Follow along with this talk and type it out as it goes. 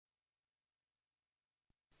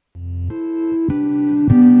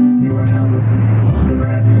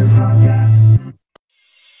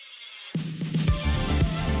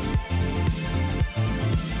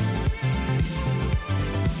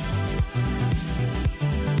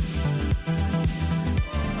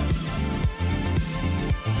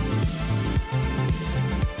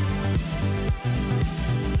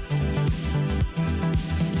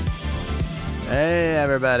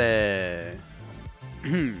everybody.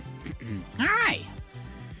 Hi.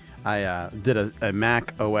 I did a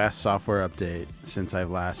Mac OS software update since I've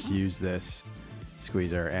last used this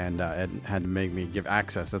squeezer, and it had to make me give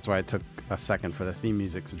access. That's why it took a second for the theme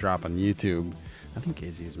music to drop on YouTube. I think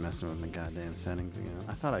Casey was messing with my goddamn settings again.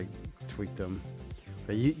 I thought I tweaked them.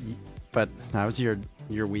 But how was your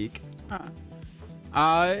week?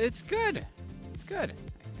 It's good. It's good,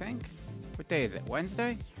 I think. What day is it?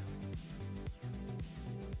 Wednesday?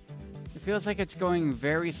 It feels like it's going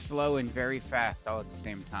very slow and very fast all at the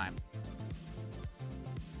same time.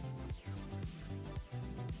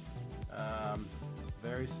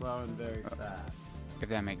 Very slow and very fast. If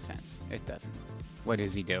that makes sense. It doesn't. What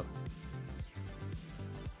does he do?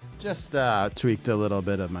 Just tweaked a little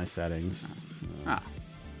bit of my settings.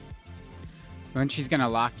 When she's gonna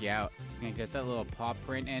lock you out, she's gonna get that little paw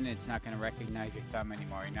print in, and it's not gonna recognize your thumb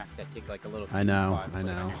anymore. You're not gonna take like a little. I know. On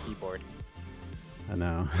your keyboard. I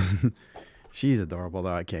know. She's adorable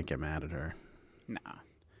though. I can't get mad at her. Nah.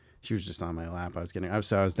 She was just on my lap. I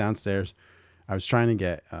was downstairs. I was trying to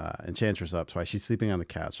get Enchantress up, so she's sleeping on the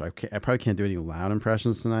couch. So I probably can't do any loud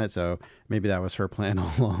impressions tonight. So maybe that was her plan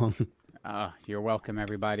all along. You're welcome,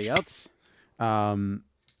 everybody else.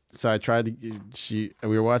 So I tried to.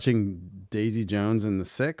 We were watching Daisy Jones and the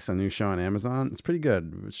Six, a new show on Amazon. It's pretty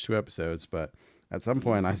good. It's 2 episodes, but at some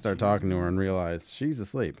point I started talking to her and realized she's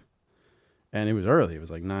asleep, and it was early. It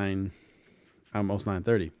was like 9, almost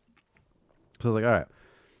 9:30. So I was like, all right,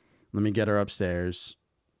 let me get her upstairs.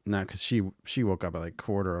 Not because she woke up at like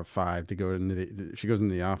 4:45 to go into she goes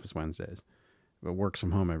into the office Wednesdays, but works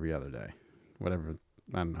from home every other day. Whatever.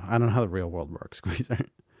 I don't know. I don't know how the real world works, Squeezer.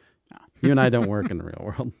 No. You and I don't work in the real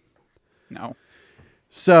world. No.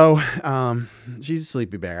 So she's a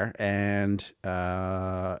sleepy bear, and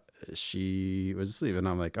she was asleep. And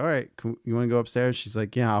I'm like, all right, you want to go upstairs? She's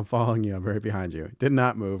like, yeah, I'm following you. I'm right behind you. Did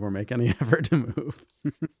not move or make any effort to move.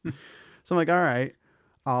 So I'm like, all right.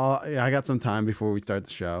 I got some time before we start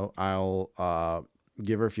the show. I'll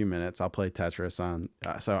give her a few minutes. I'll play Tetris on.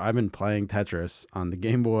 So I've been playing Tetris on the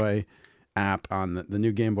Game Boy app, on the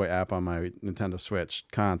new Game Boy app on my Nintendo Switch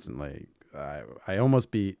constantly. I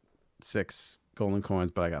almost beat 6 golden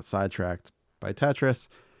coins, but I got sidetracked by Tetris,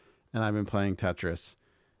 and I've been playing Tetris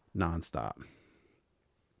nonstop.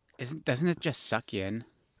 Doesn't it just suck you in?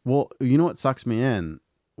 Well, you know what sucks me in?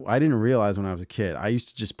 I didn't realize when I was a kid. I used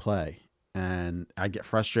to just play, and I'd get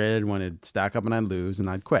frustrated when it'd stack up and I'd lose, and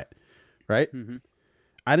I'd quit. Right? Mm-hmm.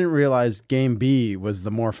 I didn't realize Game B was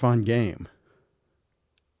the more fun game.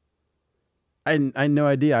 I had no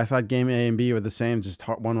idea. I thought Game A and B were the same, just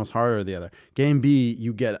one was harder than the other. Game B,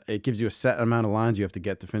 it gives you a set amount of lines you have to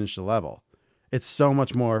get to finish the level. It's so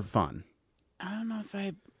much more fun. I don't know if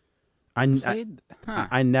I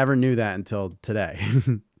I never knew that until today.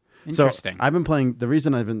 Interesting. So I've been playing. The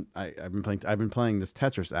reason I've been playing this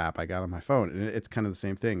Tetris app I got on my phone, and it's kind of the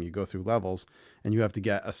same thing. You go through levels, and you have to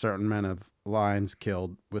get a certain amount of lines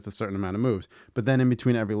killed with a certain amount of moves. But then in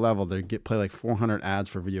between every level, they play like 400 ads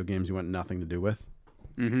for video games you want nothing to do with.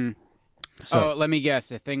 Mm-hmm. So, let me guess.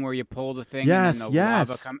 The thing where you pull the thing. Yes, and then the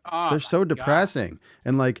lava comes. They're so depressing,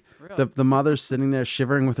 and like really? the mother's sitting there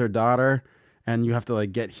shivering with her daughter, and you have to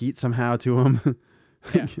like get heat somehow to them.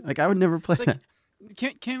 Yeah. Like I would never play that.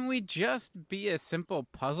 Can we just be a simple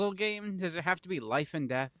puzzle game? Does it have to be life and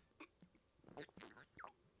death?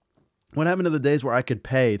 What happened to the days where I could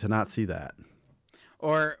pay to not see that?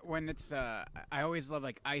 Or when it's I always love,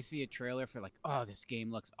 like, I see a trailer for like, oh, this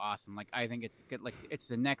game looks awesome. Like, I think it's good. Like, it's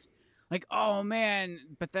the next, like, oh man,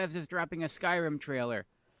 Bethesda's dropping a Skyrim trailer.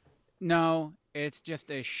 No, it's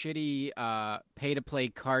just a shitty pay to play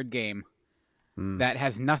card game that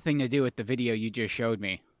has nothing to do with the video you just showed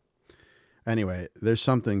me. Anyway, there's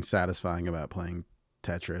something satisfying about playing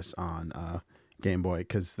Tetris on Game Boy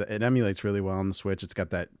because it emulates really well on the Switch. It's got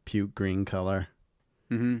that puke green color.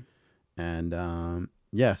 Mm-hmm. And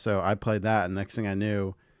so I played that, and next thing I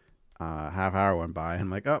knew, half hour went by. And I'm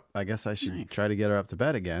like, oh, I guess I should try to get her up to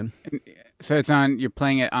bed again. So you're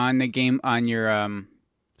playing it on the game on your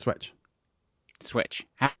Switch.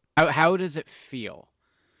 How does it feel?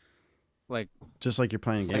 Like just like you're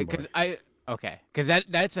playing Game Boy. Because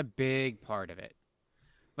that's a big part of it.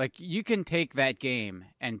 Like, you can take that game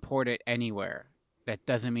and port it anywhere. That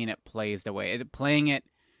doesn't mean it plays the way. Playing it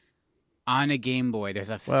on a Game Boy, there's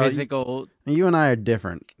a physical... You and I are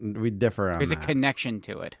different. We differ on that. There's a connection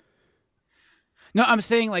to it. No, I'm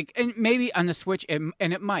saying, like, and maybe on the Switch, and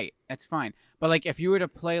it might. That's fine. But, like, if you were to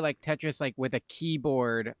play, like, Tetris, like, with a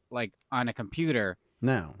keyboard, like, on a computer...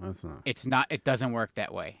 No, that's not. It's not. It doesn't work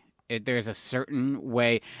that way. There's a certain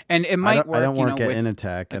way, and it might work. I don't work at with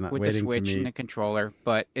Initech and with waiting the Switch to meet. and the controller,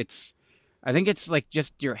 but it's I think it's like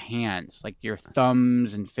just your hands, like your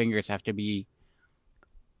thumbs and fingers have to be.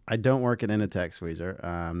 I don't work at Initech, Squeezer.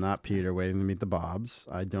 I'm not Peter waiting to meet the Bobs.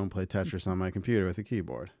 I don't play Tetris on my computer with a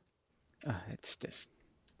keyboard. It's just.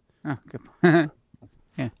 Oh, good.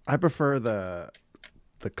 Yeah. I prefer the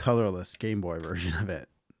colorless Game Boy version of it,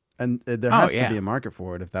 and there has to be a market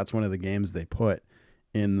for it if that's one of the games they put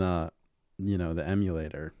in the the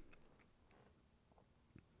emulator.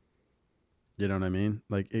 You know what I mean?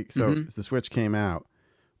 Like the Switch came out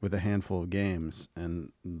with a handful of games,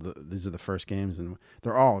 and these are the first games, and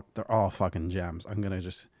they're all fucking gems. I'm gonna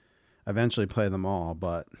just eventually play them all,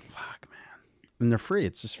 but fuck, man, and they're free.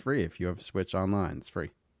 It's just free if you have Switch Online. It's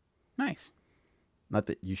free. Nice. Not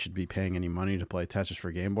that you should be paying any money to play Tetris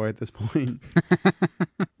for Game Boy at this point,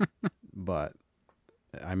 but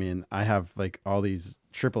I mean, I have like all these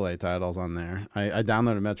AAA titles on there. I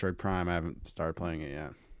downloaded Metroid Prime. I haven't started playing it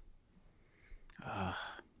yet.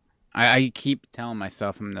 I keep telling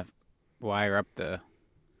myself I'm gonna wire up the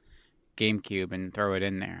GameCube and throw it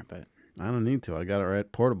in there, but I don't need to. I got it right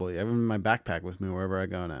portably. I have it in my backpack with me wherever I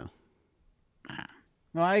go now.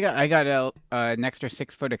 Well, I got an extra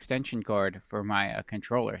 6-foot extension cord for my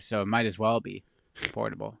controller, so it might as well be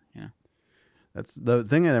portable. Yeah, that's the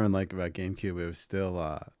thing I didn't like about GameCube. It was still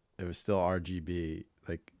RGB,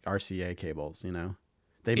 like RCA cables.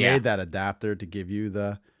 They made that adapter to give you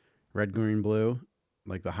the red, green, blue,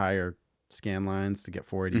 like the higher scan lines to get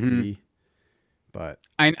 480p. But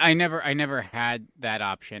I never had that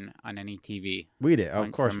option on any TV. We did,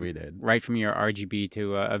 of course we did. Right from your RGB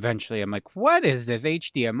to eventually, I'm like, what is this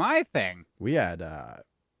HDMI thing? We had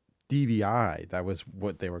DVI. That was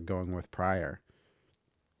what they were going with prior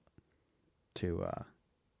to.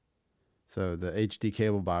 So the HD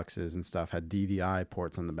cable boxes and stuff had DVI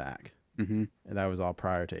ports on the back, and that was all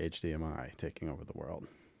prior to HDMI taking over the world.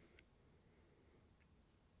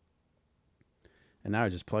 And now I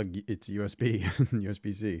just plug it's USB,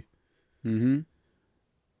 USB-C.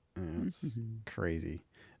 It's crazy.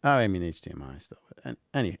 Oh, I mean HDMI still.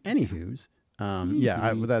 Anywho's,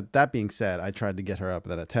 that being said, I tried to get her up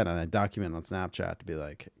at 10, and I documented on Snapchat to be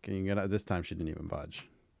like, "Can you get up?" This time she didn't even budge.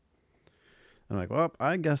 I'm like, well,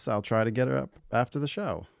 I guess I'll try to get her up after the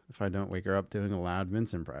show if I don't wake her up doing a loud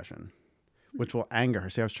Vince impression, which will anger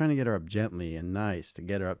her. See, I was trying to get her up gently and nice to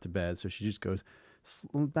get her up to bed, so she just goes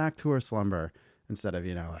back to her slumber. Instead of,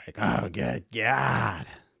 like, oh, good God.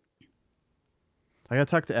 I got to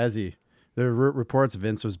talk to Ezzy. There were reports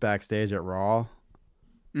Vince was backstage at Raw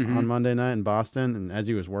on Monday night in Boston, and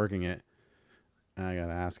Ezzy was working it. And I got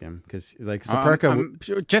to ask him, because, like,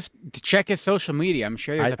 Superka... just check his social media. I'm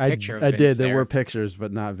sure there's a picture of Vince. I did. There were pictures,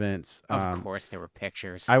 but not Vince. Of course there were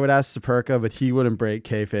pictures. I would ask Superka, but he wouldn't break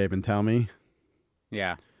kayfabe and tell me.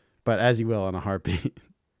 Yeah. But Ezzy will in a heartbeat.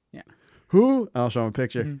 Yeah. Who? I'll show him a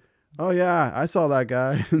picture. Oh, yeah, I saw that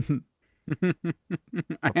guy.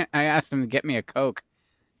 I asked him to get me a Coke.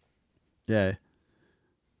 Yeah.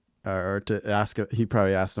 Or to ask, he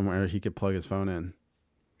probably asked him where he could plug his phone in.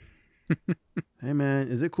 Hey, man,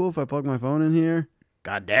 is it cool if I plug my phone in here?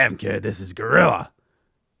 Goddamn, kid, this is Gorilla.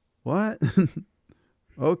 What?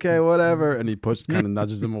 Okay, whatever. And he kind of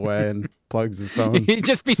nudges him away and plugs his phone. He'd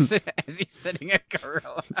just be as he's sitting at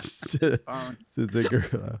Gorilla. Phone. Sits at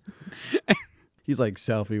Gorilla. He's like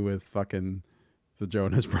selfie with fucking the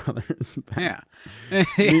Jonas Brothers. Yeah.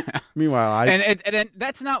 Meanwhile, and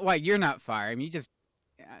that's not why you're not fired. I mean, you just.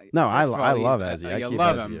 No, I love Ezzy. I keep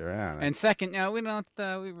love Ezzy him. Around. And second, no, we don't.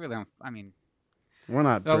 We really don't. I mean, we're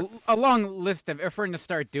not a long list of. If we're going to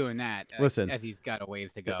start doing that, listen, Ezzy's got a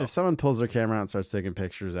ways to go. If someone pulls their camera out and starts taking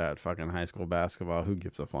pictures at fucking high school basketball, who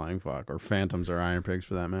gives a flying fuck? Or Phantoms or Iron Pigs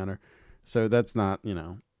for that matter. So that's not,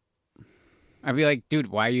 I'd be like, dude,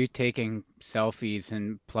 why are you taking selfies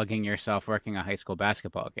and plugging yourself working a high school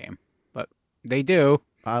basketball game? But they do.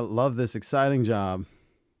 I love this exciting job.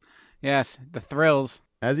 Yes, the thrills.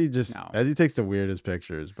 As he takes the weirdest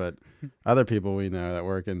pictures, but other people we know that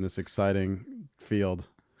work in this exciting field.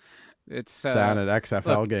 It's down at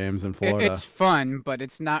XFL games in Florida. It's fun, but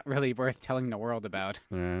it's not really worth telling the world about.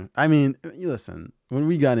 Yeah. I mean, listen, when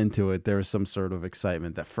we got into it, there was some sort of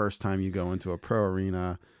excitement. That first time you go into a pro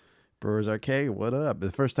arena, Brewers Arcade, what up?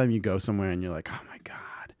 The first time you go somewhere and you're like, oh my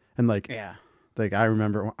God. And like I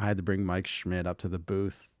remember I had to bring Mike Schmidt up to the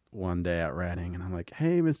booth one day at Reading, and I'm like,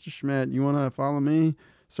 hey, Mr. Schmidt, you want to follow me?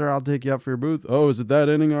 Sir, I'll take you up for your booth. Oh, is it that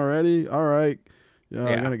inning already? All right. Yeah,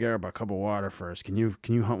 I'm going to get a cup of water first. Can you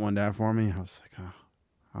hunt one down for me? I was like, oh,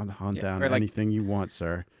 I'll hunt down anything you want,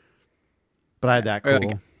 sir. But I had that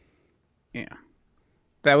cool.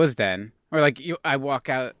 That was then. Or I walk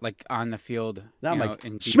out like on the field. Now I'm like,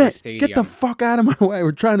 Schmidt, get the fuck out of my way.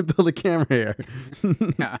 We're trying to build a camera here.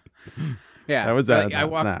 Yeah. Yeah, That was but, like, that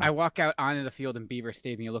I snap. walk out onto the field in Beaver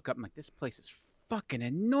Stadium. You look up, I'm like, this place is fucking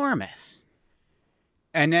enormous.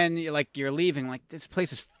 And then you're leaving, like this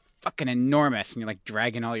place is fucking enormous, and you're like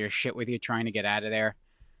dragging all your shit with you, trying to get out of there.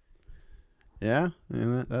 Yeah,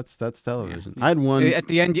 and that's Yeah. television. I had one. At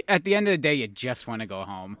the end of the day, you just want to go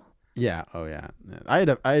home. Yeah. Oh yeah. I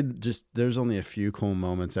had just. There's only a few cool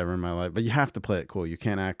moments ever in my life, but you have to play it cool. You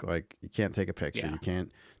can't act like you can't take a picture. Yeah. You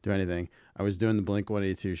can't do anything. I was doing the Blink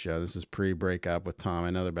 182 show. This was pre-breakup with Tom. I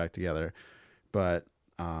know they're back together, but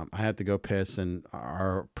I had to go piss, and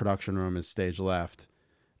our production room is stage left.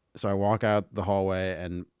 So I walk out the hallway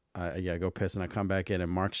and go piss, and I come back in,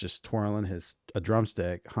 and Mark's just twirling a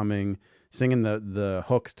drumstick, humming, singing the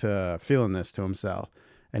hook to "Feeling This" to himself.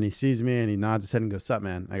 And he sees me and he nods his head and goes, "Sup,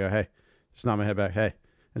 man?" I go, "Hey." Just nod my head back, "Hey."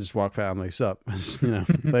 I just walk past. I'm like, "Sup?"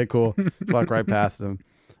 Play cool. Walk right past him.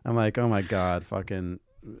 I'm like, oh my God, fucking,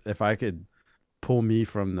 if I could pull me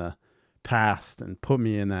from the past and put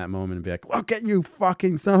me in that moment and be like, "Look at you,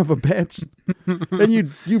 fucking son of a bitch."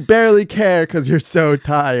 And you barely care because you're so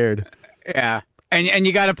tired. Yeah. And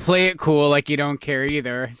you got to play it cool, like you don't care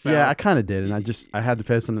either. So. Yeah, I kind of did, and I had to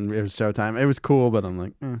piss, and it was showtime. It was cool, but I'm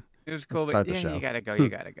like, it was cool, start but the show. You gotta go. You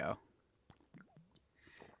gotta go.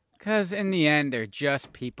 Because in the end, they're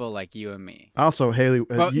just people like you and me. Also, Haley,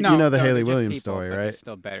 Well, you know the no, Haley they're just Williams people, story, but right? They're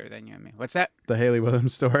still better than you and me. What's that? The Haley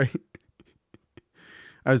Williams story.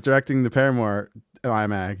 I was directing the Paramore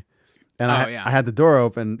IMAG, and I had the door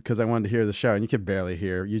open because I wanted to hear the show, and you could barely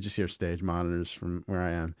hear. You just hear stage monitors from where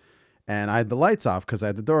I am. And I had the lights off because I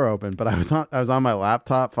had the door open, but I was on my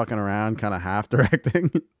laptop fucking around, kind of half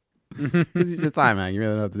directing. It's IMAG, you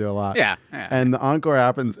really don't have to do a lot. Yeah. And the encore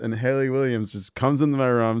happens, and Haley Williams just comes into my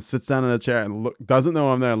room, sits down in a chair, and doesn't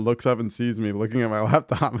know I'm there, and looks up and sees me looking at my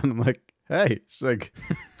laptop, and I'm like, "Hey." She's like,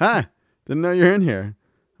 "Hi, didn't know you're in here."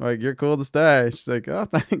 I'm like, "You're cool to stay." She's like, "Oh,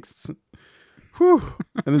 thanks." Whew.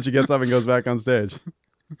 And then she gets up and goes back on stage.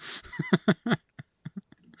 I'm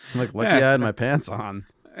like, lucky I had my pants on.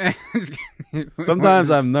 Sometimes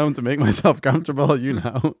I'm known to make myself comfortable, you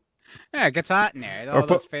know. Yeah, it gets hot in there. All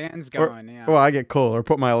those fans going. Yeah. Well, I get cold, or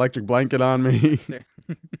put my electric blanket on me.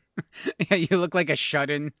 Yeah, you look like a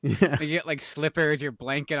shut-in. Yeah. You get like slippers, your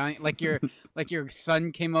blanket on, like your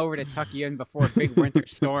son came over to tuck you in before a big winter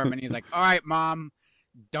storm, and he's like, "All right, Mom,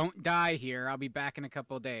 don't die here. I'll be back in a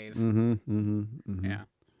couple of days." Yeah.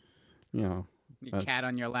 You know, your cat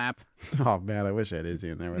on your lap. Oh man, I wish I had Izzy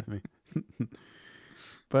in there with me.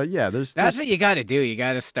 But yeah, that's what you got to do. You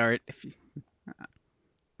got to start.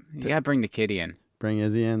 You got to bring the kitty in. Bring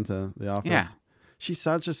Izzy into the office. Yeah. She's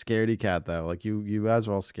such a scaredy cat, though. Like you as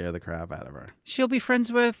well scare the crap out of her. She'll be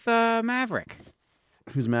friends with Maverick.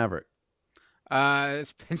 Who's Maverick?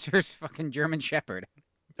 Spencer's fucking German Shepherd.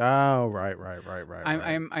 Oh, right.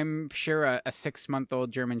 I'm sure a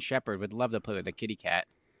 6-month-old German Shepherd would love to play with a kitty cat.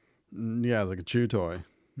 Yeah, it's like a chew toy.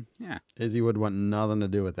 Yeah. Izzy would want nothing to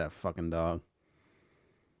do with that fucking dog.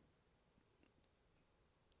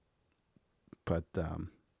 But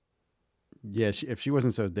yeah, if she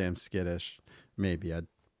wasn't so damn skittish, maybe I'd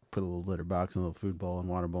put a little litter box and a little food bowl and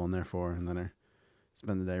water bowl in there for her, and let her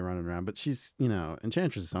spend the day running around. But she's,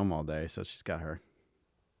 Enchantress is home all day, so she's got her.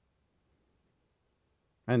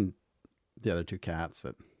 And the other two cats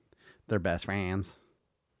that they're best friends.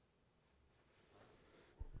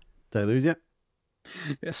 Did I lose you?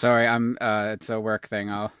 Yeah, sorry, I'm. It's a work thing.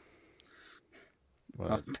 I'll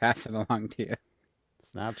pass it along to you.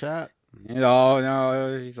 Snapchat? Oh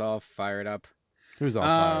no, he's all fired up. Who's all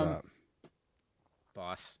fired up?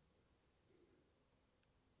 Boss.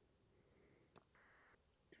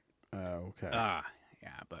 Okay.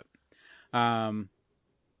 Yeah, but well,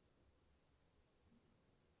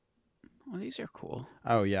 these are cool.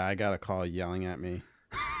 Oh yeah, I got a call yelling at me.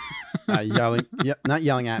 Yelling, not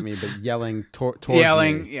yelling at me, but yelling towards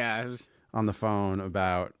me. Yeah. On the phone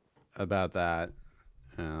about that.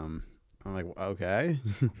 I'm like, okay.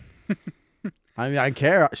 I mean, I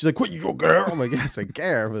care. She's like, "What, you go, girl?" I'm like, "Yes, I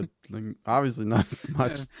care, but like, obviously not as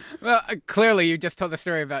much." Well, clearly, you just told the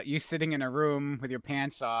story about you sitting in a room with your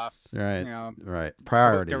pants off. Right. Right.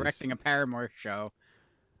 Priorities. Directing a Paramore show.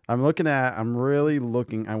 I'm really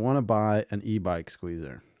looking. I want to buy an e-bike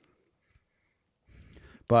squeezer.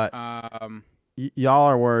 But y'all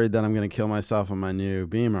are worried that I'm going to kill myself on my new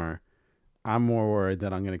Beamer. I'm more worried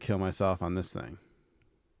that I'm going to kill myself on this thing.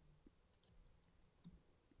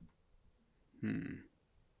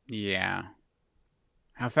 Yeah.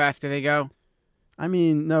 How fast do they go? I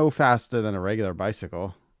mean, no faster than a regular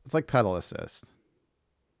bicycle. It's like pedal assist.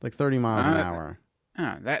 Like 30 miles an hour.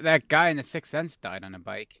 That guy in The Sixth Sense died on a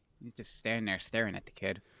bike. He's just standing there staring at the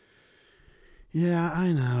kid. Yeah,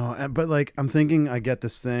 I know. But like, I'm thinking I get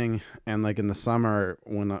this thing, and like in the summer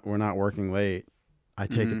when we're not working late, I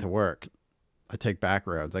take it Mm-hmm. to work. I take back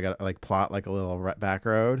roads. I got to like plot like a little back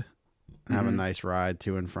road and have a Mm-hmm. nice ride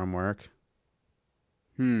to and from work.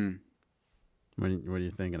 Hmm. What are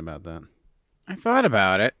you thinking about that? I thought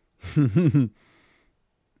about it.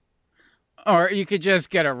 Or you could just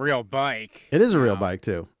get a real bike. It is You a real know. bike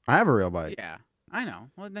too. I have a real bike. Yeah. I know.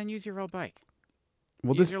 Well, then use your real bike.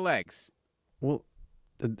 Well, Use this your legs. well,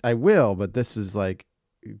 I will, but this is like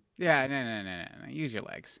Yeah. No. Use your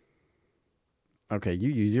legs. okay. You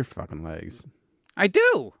use your fucking legs. I do.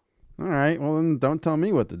 All right. Well, then don't tell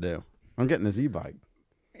me what to do. I'm getting this e-bike.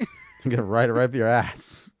 I'm gonna ride it right up your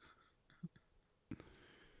ass.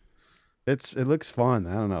 It looks fun.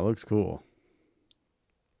 I don't know. It looks cool.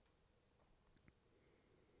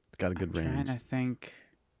 It's got a I'm good trying range. to think.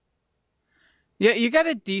 Yeah, you got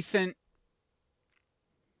a decent.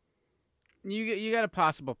 You got a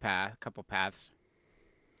possible path, couple paths.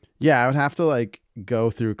 Yeah, I would have to like go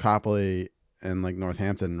through Copley and like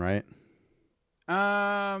Northampton, right?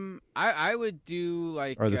 I would do Or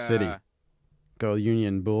like the city. Go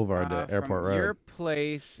Union Boulevard to from Airport your Road.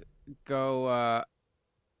 place go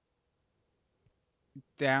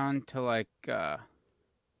down to like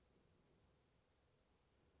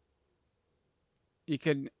you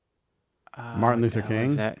could Martin what the Luther hell is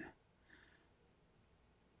King. that?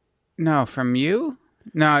 No, from you?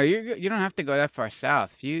 No, you don't have to go that far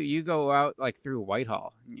south. You go out like through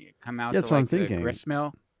Whitehall. And you come out Yeah, to that's what I'm like the thinking. grist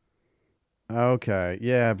mill. Okay,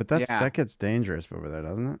 yeah, but Yeah, that gets dangerous over there,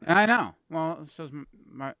 doesn't it? I know. Well, so's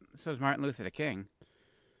Martin Luther King.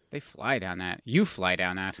 They fly down that. You fly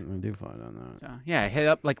down that. I do find on that. So yeah, hit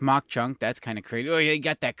up like Mock Chunk. That's kind of crazy. Oh yeah, you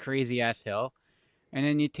got that crazy ass hill, and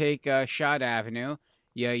then you take Shot Avenue.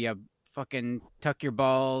 Yeah, you fucking tuck your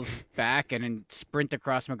balls back and then sprint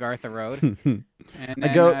across MacArthur Road, and I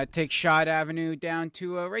then go take Shot Avenue down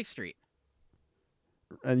to Race Street.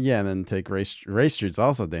 and yeah, and then take Race Street's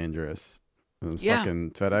also dangerous. Those Yeah, fucking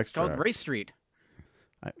it's FedEx called Race trucks. Street.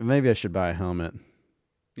 Maybe I should buy a helmet.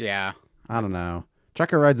 Yeah. I don't know.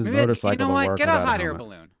 Trucker rides his Maybe you motorcycle know to what? work Get a without a hot air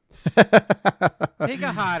helmet. balloon. Take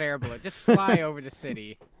a hot air balloon. Just fly over the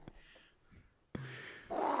city.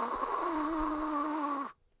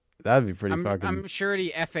 That'd be pretty I'm fucking. sure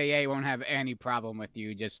the FAA won't have any problem with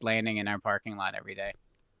you just landing in our parking lot every day.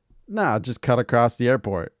 No, just cut across the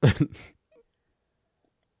airport.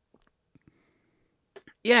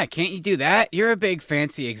 Yeah, can't you do that? You're a big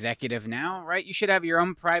fancy executive now, right? You should have your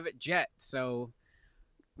own private jet. So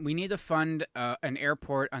we need to fund an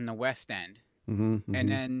airport on the West End, and Mm-hmm.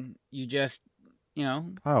 then you just, you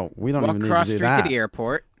know, Oh, we don't walk even need to across the do street to the that.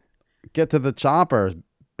 airport. Get to the chopper,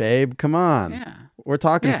 babe. Come on. Yeah, We're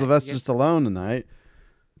talking yeah. Sylvester Stallone tonight.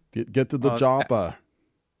 Get to the Well, chopper.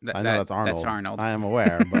 I know that's that's Arnold. Arnold. I am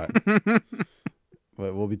aware, but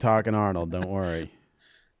we'll be talking Arnold. Don't worry.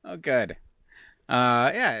 Oh, good.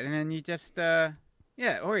 Yeah, and then you just yeah,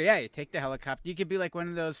 or yeah, you take the helicopter. You could be like one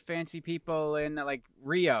of those fancy people in like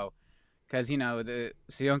Rio, because so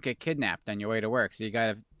you don't get kidnapped on your way to work. So you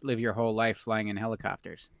gotta live your whole life flying in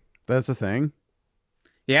helicopters. That's the thing.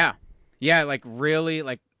 Yeah, yeah, like really,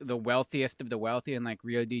 like the wealthiest of the wealthy in like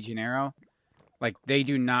Rio de Janeiro, like they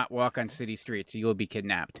do not walk on city streets. You will be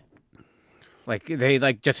kidnapped. Like they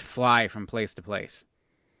like just fly from place to place.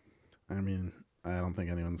 I mean, I don't think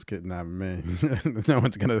anyone's kidnapping me. No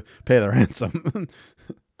one's gonna pay the ransom.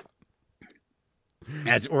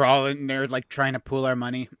 As we're all in there like trying to pool our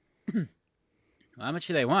money. Well, how much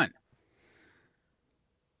do they want?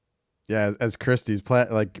 Yeah, as Christie's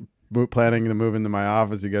planning to move into my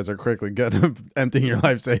office, you guys are quickly good emptying your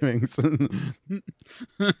life savings.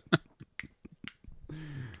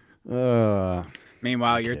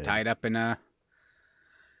 Meanwhile, you're kid. tied up in a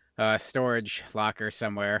storage locker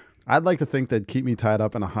somewhere. I'd like to think they'd keep me tied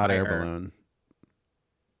up in a hot By air her. balloon.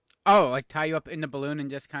 Oh, like tie you up in the balloon and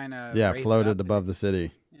just kind of Yeah, floated above the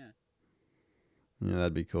city. Yeah, Yeah,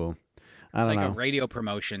 that'd be cool. I it's don't like know. a radio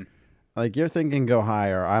promotion. Like you're thinking go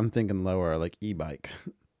higher, I'm thinking lower, like e-bike.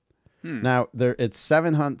 Hmm. Now it's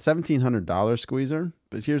 $1,700 squeezer,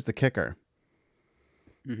 but here's the kicker.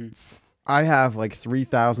 Mm-hmm. I have like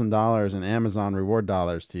 $3,000 in Amazon reward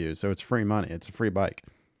dollars to use, so it's free money. It's a free bike.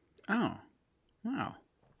 Oh, wow.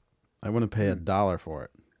 I wouldn't pay $1 for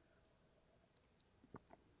it.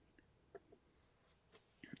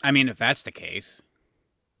 I mean, if that's the case,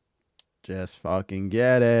 Just fucking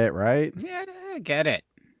get it, right? yeah, I get it.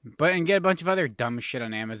 But and get a bunch of other dumb shit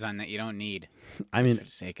on Amazon that you don't need. I Just mean, for the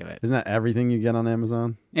sake of it. isn't that everything you get on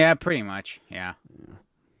Amazon? Yeah, pretty much. Yeah.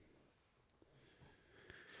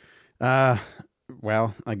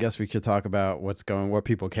 Well, I guess we should talk about what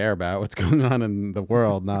people care about, what's going on in the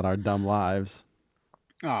world, not our dumb lives.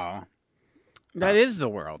 Oh, that is the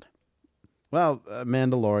world. Well,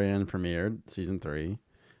 Mandalorian premiered season 3.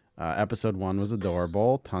 Episode 1 was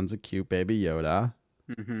adorable. Tons of cute baby Yoda.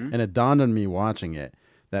 Mm-hmm. And it dawned on me watching it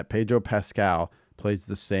that Pedro Pascal plays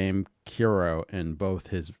the same hero in both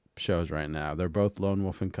his shows right now. They're both Lone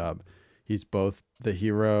Wolf and Cub. He's both the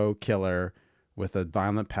hero killer with a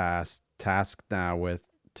violent past, tasked now with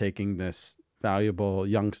taking this valuable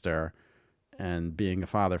youngster and being a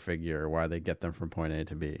father figure while they get them from point A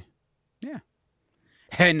to B. Yeah.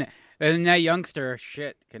 And that youngster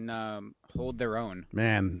can hold their own.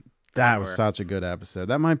 Man, that was such a good episode.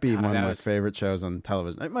 That might be one of my favorite shows on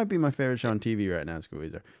television. It might be my favorite show on TV right now,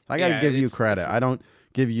 Squeezer. I got to give you credit. I don't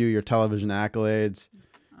give you your television accolades.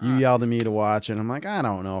 You yelled at me to watch it. I'm like, I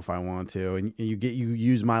don't know if I want to. And you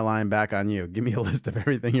use my line back on you. Give me a list of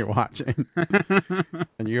everything you're watching.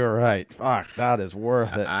 And you're right. Fuck, that is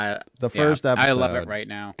worth it. The first episode, I love it right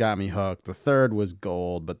now. Got me hooked. The third was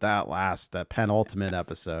gold, but that penultimate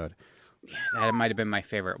episode. Yeah, that might have been my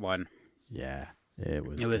favorite one. Yeah, it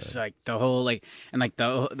was. It was like the whole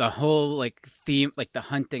the whole theme, like the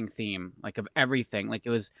hunting theme, like of everything. Like it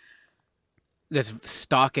was this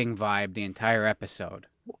stalking vibe the entire episode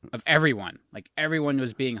of everyone. Like everyone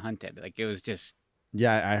was being hunted. Like it was just.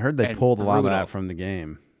 Yeah, I heard they pulled a lot of that from the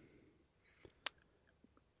game.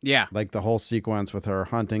 Yeah. Like the whole sequence with her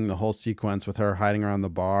hunting, the whole sequence with her hiding around the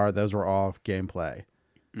bar, those were all gameplay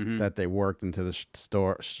that they worked into the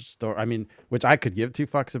store. I mean, which I could give two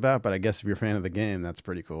fucks about, but I guess if you're a fan of the game, that's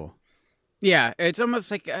pretty cool. Yeah, it's almost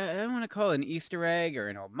like, I don't want to call it an Easter egg or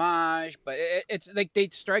an homage, but it's like they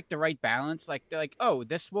strike the right balance. Like, they're like, oh,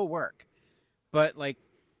 this will work. But, like,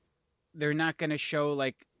 they're not going to show,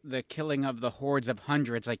 like, the killing of the hordes of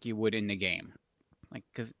hundreds like you would in the game. Like,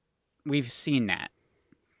 because we've seen that.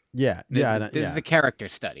 Yeah, This is a character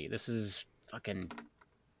study. This is fucking...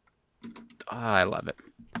 Oh, I love it.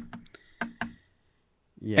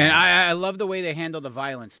 Yeah. And I love the way they handle the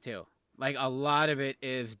violence, too. Like, a lot of it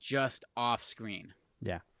is just off screen.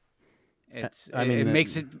 Yeah. It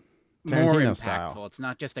makes it more impactful. Style. It's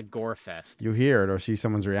not just a gore fest. You hear it or see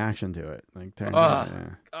someone's reaction to it. Like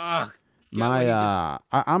Tarantino.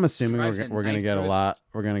 I'm assuming we're gonna get a lot.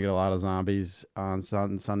 We're gonna get a lot of zombies on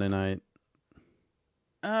Sunday night.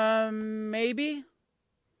 Maybe.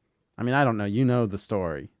 I mean, I don't know. You know the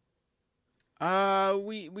story.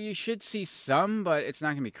 We should see some, but it's not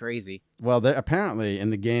gonna be crazy. Well, apparently in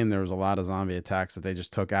the game there was a lot of zombie attacks that they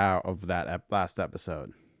just took out of that last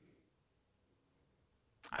episode.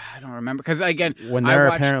 I don't remember because again, when they're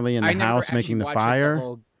apparently in the house making the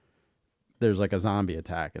fire, there's like a zombie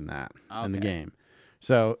attack in that in the game.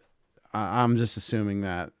 So I'm just assuming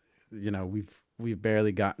that we've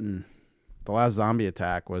barely gotten the last zombie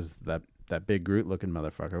attack was that big Groot looking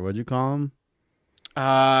motherfucker. What'd you call him?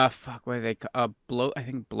 Fuck, what are they? I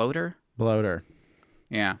think bloater. Bloater.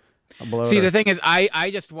 Yeah. A bloater. See, the thing is,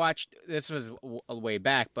 I just watched. This was way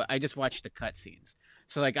back, but I just watched the cutscenes.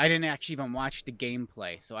 So, like, I didn't actually even watch the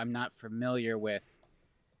gameplay, so I'm not familiar with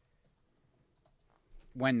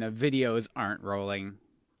when the videos aren't rolling,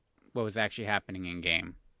 what was actually happening in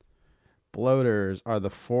game. Bloaters are the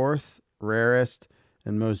fourth rarest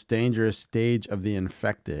and most dangerous stage of the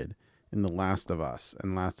infected in The Last of Us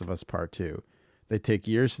and Last of Us Part 2. They take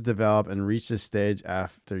years to develop and reach this stage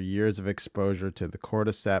after years of exposure to the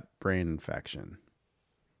cordyceps brain infection.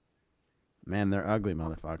 Man, they're ugly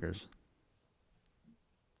motherfuckers.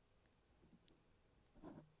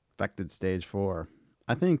 Infected stage 4.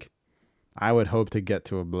 I think I would hope to get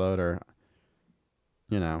to a bloater.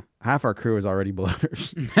 Half our crew is already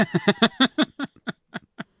bloaters.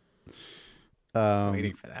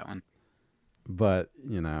 Waiting for that one. But,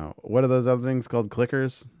 what are those other things called?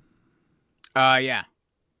 Clickers? Yeah.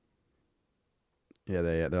 Yeah,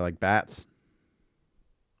 they're like bats.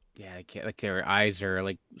 Yeah, they can't, like their eyes are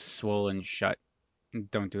like swollen shut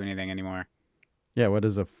and don't do anything anymore. Yeah, what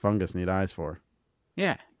does a fungus need eyes for?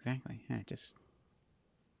 Yeah, exactly. Yeah,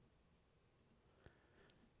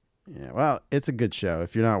 Yeah, well, it's a good show.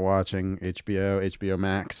 If you're not watching HBO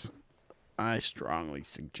Max, I strongly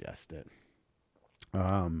suggest it.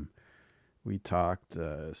 We talked.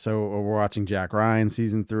 So we're watching Jack Ryan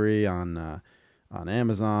season 3 on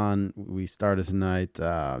Amazon. We started tonight.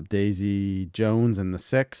 Daisy Jones and the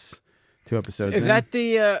Six, 2 episodes. Is that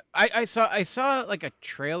the? I saw like a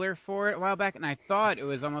trailer for it a while back, and I thought it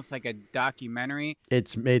was almost like a documentary.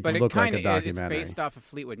 It's made to look like a documentary. It's based off of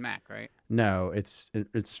Fleetwood Mac, right? No, it's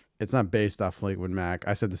not based off Fleetwood Mac.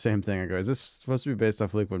 I said the same thing. I go, is this supposed to be based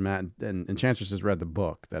off Fleetwood Mac? And Enchantress has read the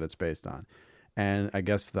book that it's based on. And I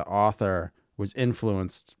guess the author was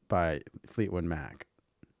influenced by Fleetwood Mac,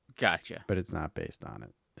 Gotcha. but it's not based on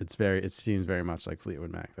it. It seems very much like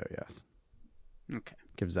Fleetwood Mac though. Yes. Okay.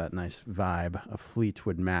 Gives that nice vibe of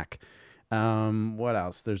Fleetwood Mac. What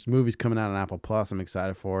else? There's movies coming out on Apple Plus. I'm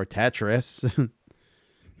excited for Tetris.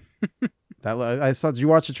 I saw. Did you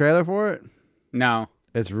watch the trailer for it? No.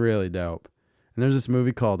 It's really dope. And there's this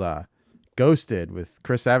movie called Ghosted with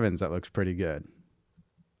Chris Evans that looks pretty good.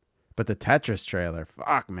 But the Tetris trailer,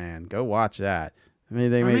 fuck man, go watch that. I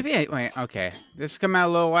mean, wait. Okay, this come out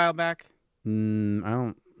a little while back. I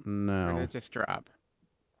don't Or know. did it just drop?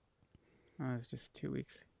 Oh, it's just 2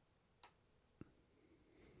 weeks.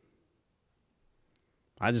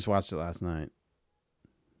 I just watched it last night.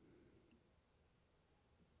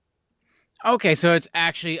 Okay, so it's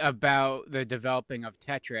actually about the developing of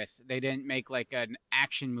Tetris. They didn't make like an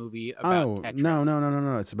action movie about Tetris.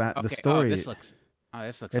 No. It's about the story. This looks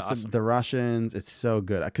awesome. The Russians. It's so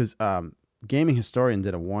good because Gaming Historian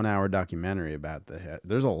did a 1-hour documentary about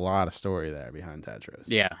there's a lot of story there behind Tetris.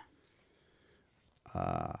 Yeah.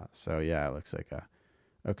 So yeah, it looks like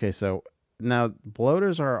okay. So now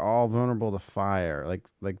bloaters are all vulnerable to fire,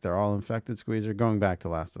 like they're all infected. Squeezer, going back to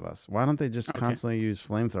Last of Us. Why don't they just constantly use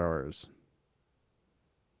flamethrowers?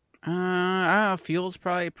 Fuel's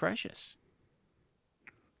probably precious.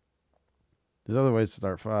 There's other ways to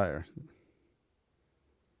start fire.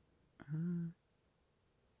 And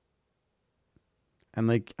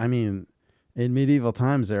in medieval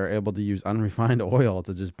times, they were able to use unrefined oil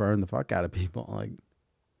to just burn the fuck out of people.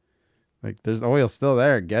 Like there's oil still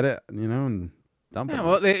there. Get it, and dump it.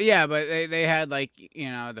 Well, but they had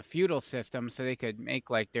the feudal system, so they could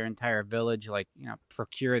make like their entire village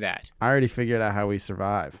procure that. I already figured out how we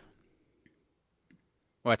survive.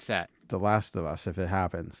 What's that? The Last of Us, if it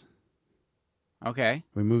happens. Okay.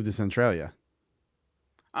 We move to Centralia.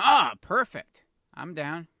 Ah, perfect. I'm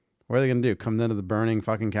down. What are they going to do? Come into the burning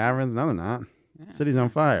fucking caverns? No, they're not. Yeah, City's on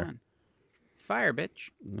fire. On. Fire,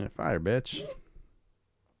 bitch. Yeah, fire, bitch.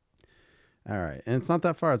 All right. And it's not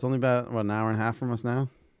that far. It's only about, an hour and a half from us now?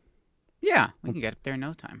 Yeah, we can get up there in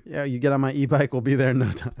no time. Yeah, you get on my e-bike, we'll be there in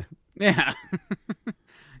no time. Yeah.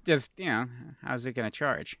 Just, how's it going to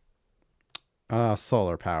charge?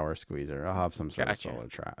 Solar power, Squeezer. I'll have some sort Gotcha.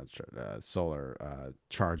 of solar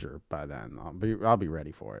charger by then. I'll be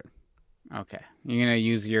ready for it. Okay. You're going to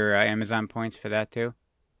use your Amazon points for that too?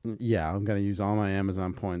 Yeah, I'm going to use all my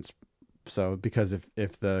Amazon points. So, because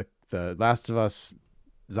if the Last of Us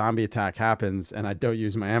zombie attack happens and I don't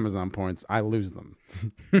use my Amazon points, I lose them.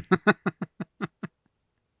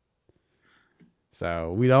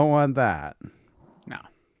 So, we don't want that. No.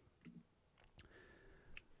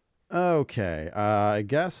 Okay, I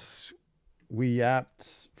guess we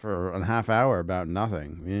yapped for a half hour about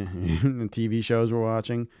nothing. The TV shows we're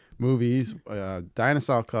watching, movies.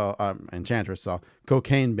 Dinosaur call Enchantress saw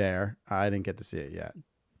Cocaine Bear. I didn't get to see it yet.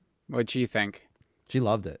 What'd she think? She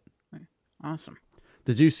loved it. Awesome.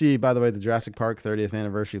 Did you see, by the way, the Jurassic Park 30th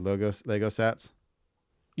anniversary Lego sets?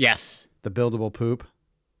 Yes. The buildable poop.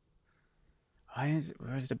 Where's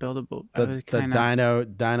the buildable? The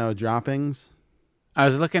dino droppings. I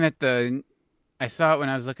was looking at I saw it when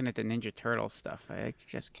I was looking at the Ninja Turtle stuff. I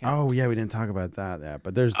just can't. Oh yeah, we didn't talk about that. Yeah,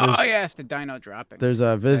 but there's it's the dino droppings. There's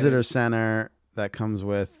a visitor center that comes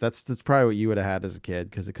with. That's probably what you would have had as a kid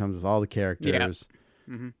because it comes with all the characters.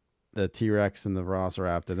 Yeah. Mm-hmm. The T-Rex and the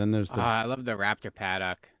Velociraptor. Then there's I love the raptor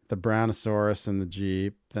paddock. The Brontosaurus and the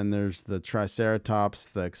Jeep. Then there's the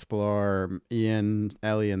Triceratops, the Explorer, Ian,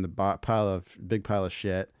 Ellie, and the big pile of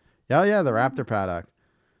shit. Oh yeah, the raptor paddock.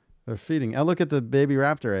 They're feeding. Oh, look at the baby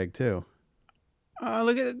raptor egg too. Oh,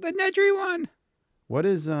 look at the Nedry one. What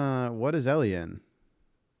is Ellie in?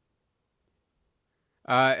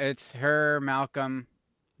 It's her, Malcolm.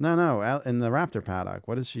 No, in the raptor paddock.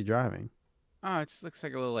 What is she driving? Oh, it looks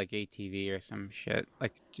like a little ATV or some shit.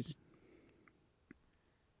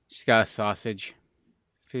 She's got a sausage.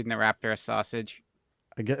 Feeding the raptor a sausage.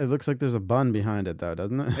 It looks like there's a bun behind it though,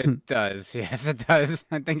 doesn't it? It does. Yes, it does.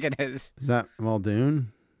 I think it is. Is that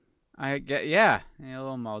Muldoon? A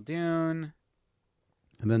little Muldoon.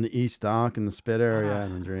 And then the East Dock and the Spitter,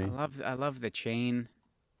 and the Dream. I love the chain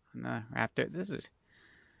on the raptor. This is,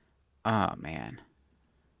 oh man.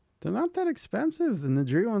 They're not that expensive. The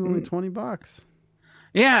Nadri one's only $20.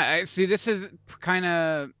 Yeah, see, this is kind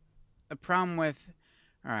of a problem with.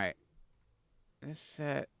 All right, this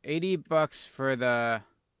 $80 for the.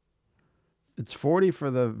 It's $40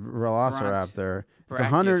 for the Velociraptor. It's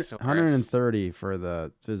 $130 for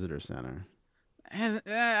the visitor center. I don't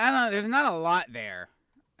know. There's not a lot there.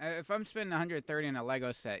 If I'm spending $130 on a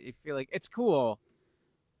Lego set, you feel like it's cool,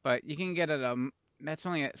 but you can get it. That's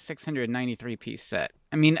only a 693 piece set.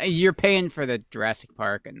 I mean, you're paying for the Jurassic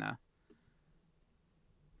Park and the.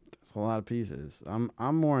 It's a lot of pieces.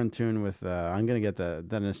 I'm more in tune with. I'm gonna get the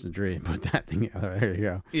Dentist and Dream. Put that together. There you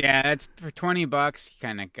go. Yeah, that's for $20. You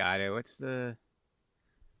kind of got it. What's the?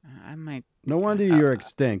 I might. No wonder you're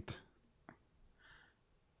extinct.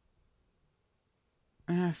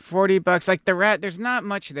 $40. Like the rat, there's not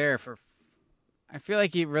much there for. I feel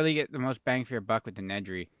like you really get the most bang for your buck with the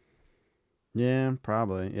Nedry. Yeah,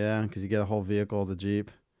 probably. Yeah, because you get a whole vehicle, the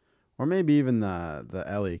Jeep, or maybe even the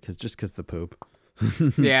Ellie, because the poop.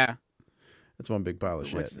 Yeah, it's one big pile of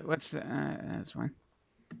shit. What's this one?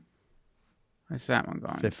 What's that one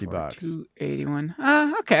going? $50.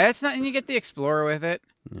 $281. Okay, it's not, and you get the Explorer with it.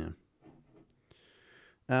 Yeah.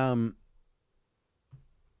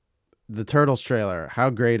 The Turtles trailer. How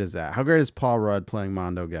great is that? How great is Paul Rudd playing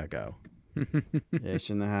Mondo Gecko? Ish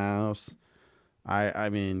in the house. I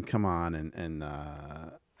mean, come on, and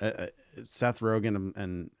Seth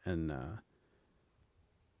Rogen and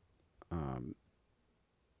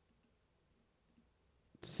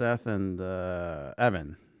Seth and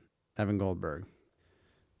Evan Goldberg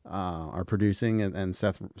are producing, and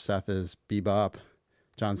Seth is Bebop,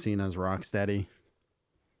 John Cena's Rocksteady.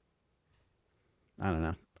 I don't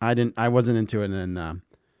know. I wasn't into it, and then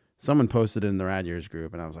someone posted it in the Rad Years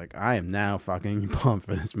group, and I was like, I am now fucking pumped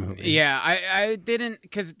for this movie. Yeah, I didn't,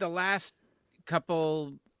 because the last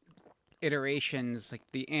couple iterations, like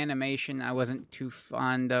the animation, I wasn't too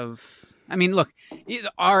fond of. I mean, look,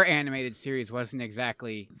 our animated series wasn't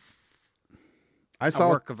exactly a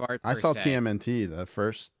work of art. I saw TMNT, the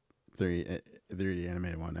first 3D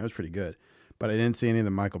animated one. That was pretty good, but I didn't see any of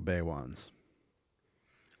the Michael Bay ones.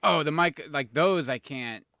 Oh, like those I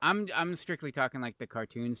can't. I'm strictly talking like the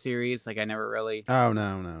cartoon series. Like I never really. Oh no,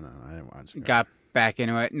 I didn't watch it. Got back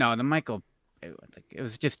into it. No, the Michael. It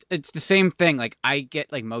was just. It's the same thing. Like I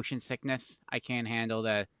get like motion sickness. I can't handle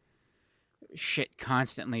the shit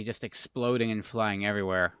constantly just exploding and flying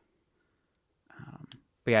everywhere.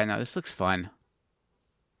 But yeah, no, this looks fun.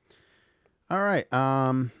 All right.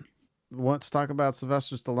 Let's talk about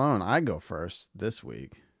Sylvester Stallone. I go first this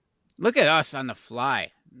week. Look at us on the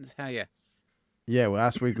fly. That's how you. Yeah, well,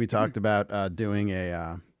 last week we talked about doing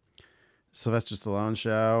a Sylvester Stallone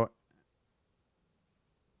show.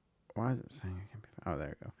 Why is it saying I can't be? Oh, there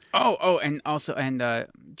you go. Oh, and also,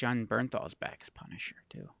 John Bernthal's back as Punisher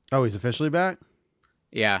too. Oh, he's officially back?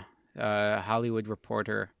 Yeah, Hollywood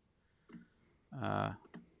Reporter. I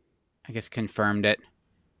guess confirmed it.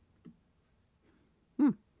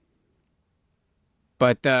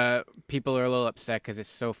 But people are a little upset because it's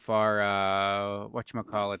so far,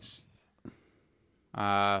 whatchamacallits,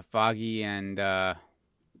 Foggy and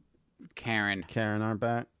Karen. Karen aren't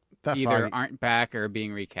back? Either aren't back or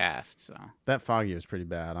being recast. So that Foggy was pretty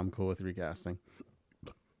bad. I'm cool with recasting.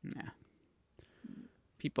 Yeah.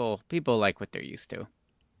 People like what they're used to.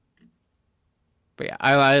 But yeah,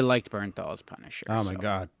 I liked Bernthal's Punisher. Oh my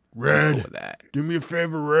God. Red! Do me a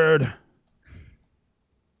favor, Red!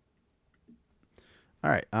 All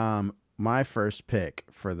right. My first pick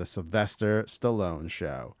for the Sylvester Stallone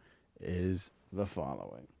show is the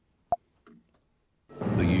following.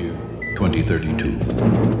 The year 2032.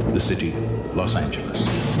 The city, Los Angeles.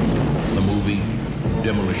 The movie,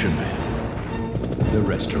 Demolition Man. The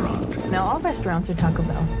restaurant. Now all restaurants are Taco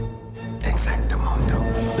Bell.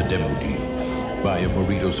 Exactamundo. The demo deal. Buy a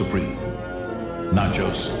burrito supreme,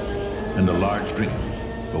 nachos, and a large drink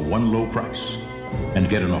for one low price. And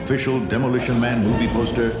get an official Demolition Man movie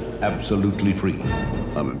poster absolutely free.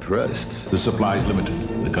 I'm impressed. The supply's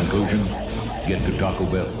limited. The conclusion, get to Taco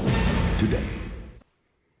Bell today.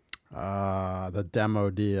 The demo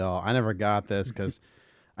deal. I never got this because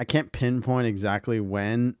I can't pinpoint exactly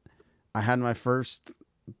when I had my first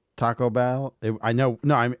Taco Bell. I know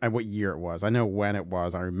what year it was. I know when it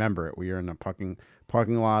was. I remember it. We were in a parking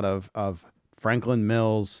lot of Franklin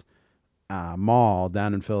Mills Mall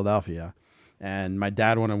down in Philadelphia. And my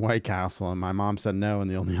dad wanted White Castle, and my mom said no, and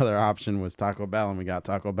the only other option was Taco Bell, and we got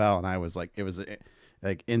Taco Bell, and I was like, it was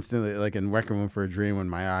like instantly like in Requiem for a Dream when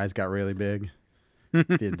my eyes got really big,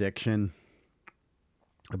 the addiction.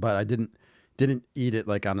 But I didn't eat it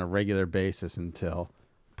like on a regular basis until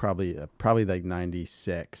probably like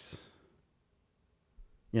 96.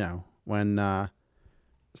 You know, when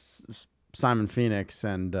Simon Phoenix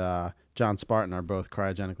and John Spartan are both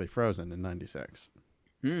cryogenically frozen in 96.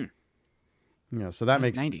 You know, so that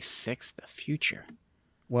makes 96 the future.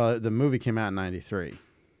 Well, the movie came out in 93.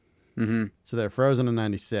 Mm-hmm. So they're frozen in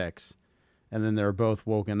 96, and then they're both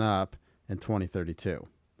woken up in 2032,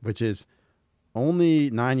 which is only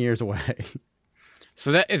 9 years away.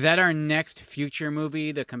 So is that our next future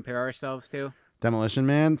movie to compare ourselves to? Demolition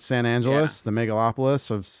Man, San Angeles, the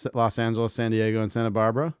megalopolis of Los Angeles, San Diego, and Santa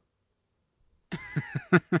Barbara.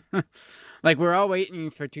 Like, we're all waiting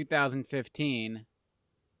for 2015,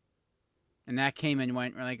 and that came and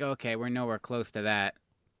went. We're like, okay, we're nowhere close to that.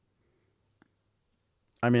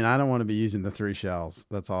 I mean, I don't want to be using the 3 shells.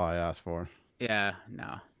 That's all I ask for. Yeah,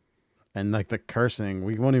 no. And like the cursing,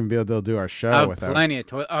 we won't even be able to do our show without. Plenty of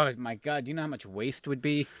toilet. Oh my god, do you know how much waste would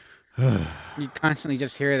be? You constantly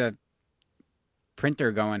just hear the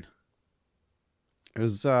printer going. It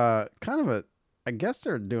was kind of a. I guess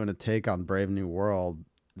they're doing a take on Brave New World.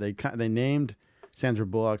 They named Sandra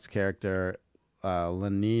Bullock's character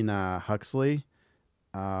Lenina Huxley,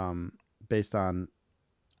 based on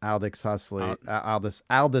Aldous Huxley,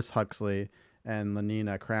 Aldous Huxley, and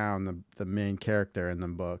Lenina Crown, the main character in the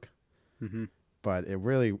book. Mm-hmm. But it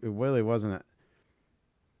really wasn't.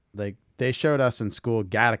 Like, they showed us in school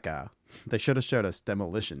Gattaca. They should have showed us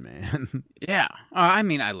Demolition Man. Yeah. I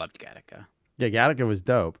mean, I loved Gattaca. Yeah, Gattaca was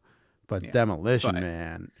dope, but Demolition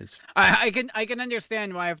Man is. I can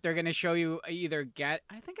understand why, if they're gonna show you either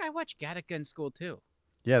I think I watched Gattaca in school too.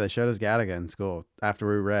 Yeah, they showed us Gattaca in school after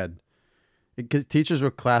we read. Because teachers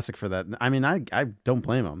were classic for that. I mean, I don't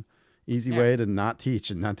blame them. Easy way to not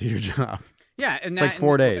teach and not do your job. Yeah, and it's like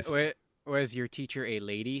 4 days. Was your teacher a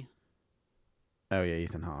lady? Oh yeah,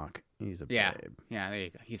 Ethan Hawke. He's a babe. Yeah, there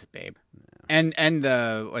you go. He's a babe. Yeah. And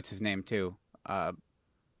the what's his name too?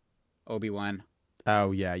 Obi-Wan.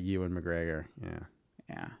 Oh yeah, Ewan McGregor.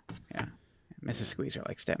 Yeah. Mrs. Squeezer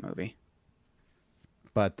likes that movie.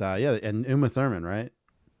 But yeah, and Uma Thurman, right?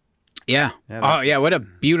 Yeah. What a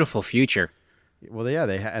beautiful future. Well, yeah,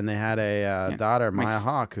 they had a daughter, Maya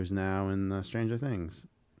Hawke, who's now in Stranger Things,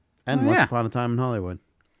 and Once Upon a Time in Hollywood.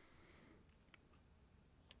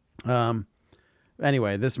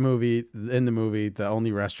 Anyway, in the movie, the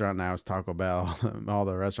only restaurant now is Taco Bell. All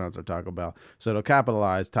the restaurants are Taco Bell. So to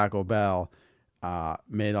capitalize, Taco Bell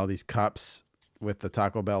made all these cups with the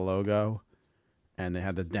Taco Bell logo, and they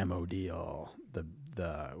had the demo deal.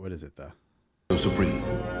 The what is it? The Supreme.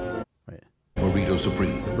 Wait. Burrito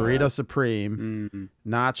Supreme. The Burrito Supreme,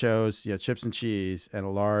 nachos, chips and cheese, and a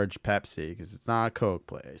large Pepsi, because it's not a Coke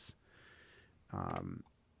place.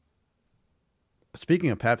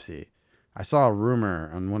 Speaking of Pepsi, I saw a rumor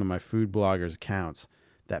on one of my food bloggers' accounts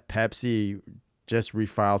that Pepsi just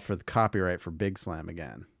refiled for the copyright for Big Slam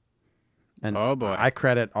again. And oh boy, I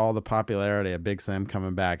credit all the popularity of Big Slam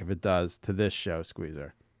coming back, if it does, to this show,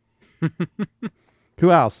 Squeezer.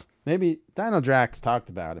 Who else? Maybe Dino Drax talked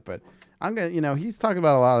about it, but I'm gonna, he's talked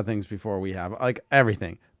about a lot of things before we have, like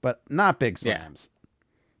everything, but not Big Slams.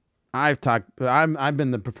 Yeah. I've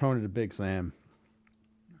been the proponent of Big Slam.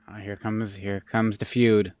 Oh, here comes the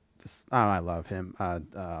feud. I love him. I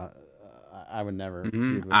would never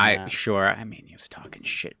feud with Matt. Sure. I mean, he was talking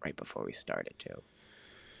shit right before we started too.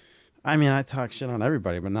 I mean, I talk shit on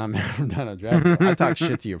everybody, but not Matt from Dino Drax. I talk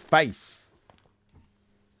shit to your face.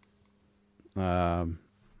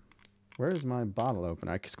 Where's my bottle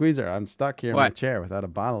opener? Squeezer, I'm stuck here in my chair without a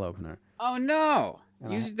bottle opener. Oh no!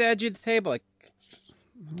 Use the edge of the table. I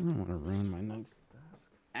don't want to ruin my nice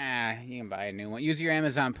desk. You can buy a new one. Use your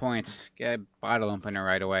Amazon points. Get a bottle opener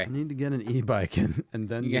right away. I need to get an e-bike and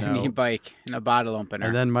then get an e-bike and a bottle opener,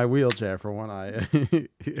 and then my wheelchair for one eye.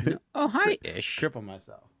 Oh hi, Ish. Cripple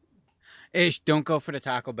myself. Ish, don't go for the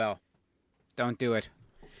Taco Bell. Don't do it.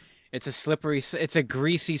 It's a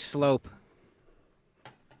greasy slope.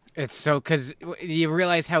 It's because you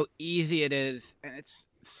realize how easy it is, and it's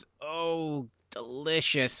so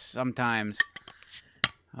delicious sometimes.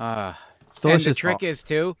 It's delicious. And the trick is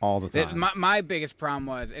too all the time. My biggest problem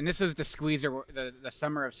was, and this was the Squeezer, the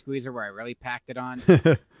summer of Squeezer, where I really packed it on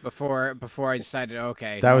before I decided,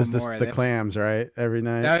 okay, that was the clams, right? Every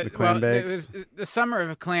night, the clam bakes. It was the summer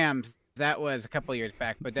of clams. That was a couple of years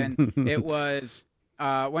back, but then it was.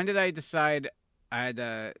 When did I decide I had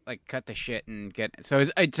to cut the shit and get? So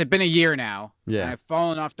it's been a year now. Yeah, and I've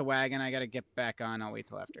fallen off the wagon. I got to get back on. I'll wait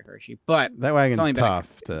till after Hershey. But that wagon's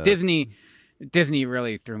tough. Disney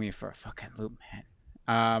really threw me for a fucking loop,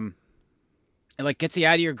 man. It gets you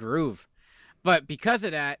out of your groove. But because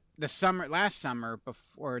of that, the summer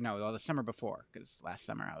before, because last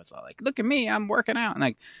summer I was all like, "Look at me, I'm working out." And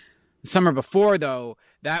the summer before, though,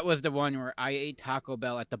 that was the one where I ate Taco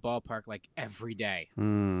Bell at the ballpark every day.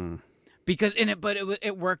 Because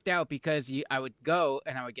it worked out because I would go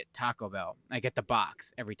and I would get Taco Bell. I get the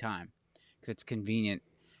box every time because it's convenient,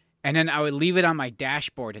 and then I would leave it on my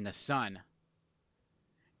dashboard in the sun,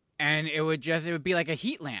 and it would be like a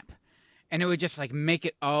heat lamp, and it would just make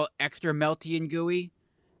it all extra melty and gooey.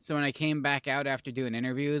 So when I came back out after doing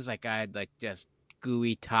interviews, I had just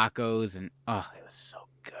gooey tacos, and oh, it was so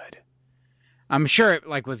good. I'm sure it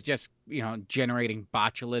like was just generating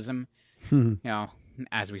botulism,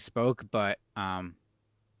 as we spoke. But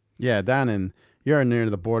yeah, you're near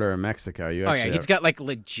the border of Mexico. You oh yeah, actually he's got like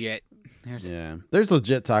legit. there's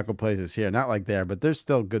legit taco places here, not like there, but there's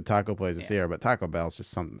still good taco places here. But Taco Bell's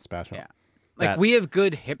just something special. Yeah, like we have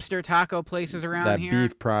good hipster taco places around here. That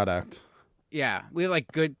beef product. Yeah, we have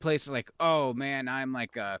like good places like, oh man, I'm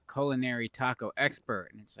like a culinary taco expert.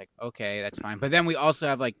 And it's like, okay, that's fine. But then we also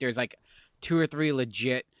have like, there's like 2 or 3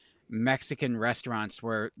 legit Mexican restaurants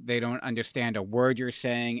where they don't understand a word you're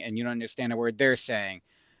saying and you don't understand a word they're saying.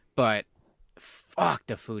 But fuck,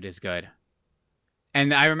 the food is good.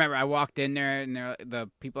 And I remember I walked in there and the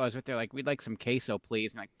people I was with, they're like, we'd like some queso,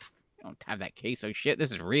 please. I'm like, I don't have that queso shit.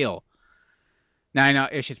 This is real. Now I know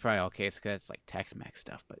it's just probably all queso because it's like Tex-Mex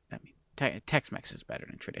stuff, but I mean, Tex-Mex is better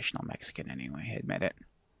than traditional Mexican anyway, admit it.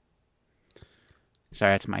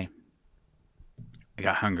 Sorry, I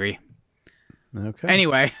got hungry. Okay.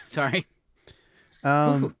 Anyway, sorry.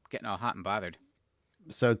 Getting all hot and bothered.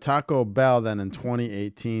 So Taco Bell then in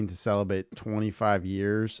 2018 to celebrate 25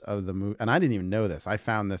 years of the movie. And I didn't even know this. I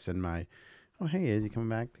found this in my, oh, hey, is he coming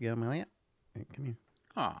back to get him? Yeah. Hey, come here.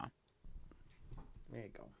 Aw. There you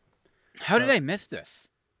go. How did I miss this?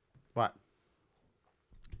 What?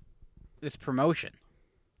 This promotion.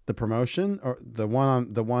 The promotion or the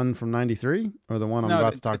one from 93 or the one I'm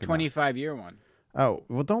about to talk about? The 25-year one. Oh,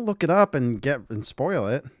 well, don't look it up and spoil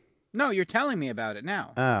it. No, you're telling me about it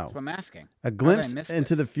now. Oh. That's what I'm asking. A glimpse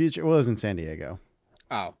into the future. Well, it was in San Diego.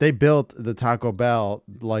 Oh. They built the Taco Bell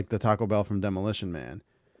like the Taco Bell from Demolition Man.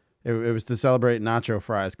 It was to celebrate nacho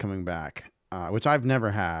fries coming back, which I've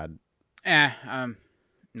never had.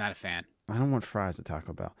 Not a fan. I don't want fries at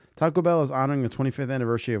Taco Bell. Taco Bell is honoring the 25th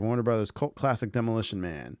anniversary of Warner Brothers' cult classic Demolition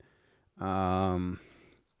Man.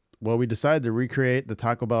 Well, we decided to recreate the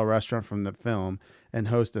Taco Bell restaurant from the film and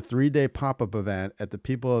host a 3-day pop-up event at the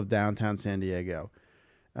People of Downtown San Diego.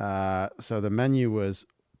 So the menu was,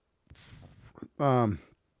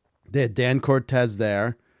 they had Dan Cortez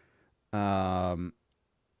there, who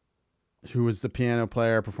was the piano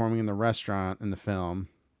player performing in the restaurant in the film.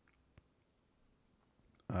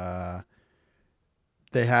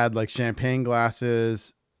 They had like champagne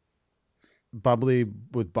glasses, bubbly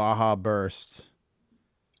with Baja Burst.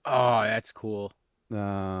 Oh, that's cool. They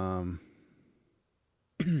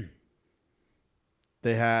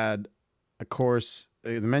had a course.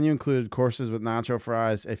 The menu included courses with nacho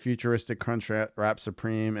fries, a futuristic Crunch Wrap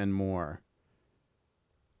Supreme, and more.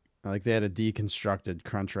 Like they had a deconstructed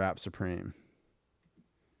Crunch Wrap Supreme.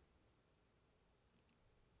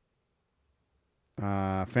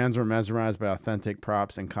 Fans were mesmerized by authentic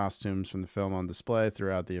props and costumes from the film on display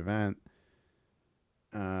throughout the event.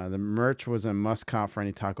 The merch was a must-cop for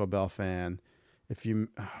any Taco Bell fan. It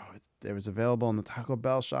was available in the Taco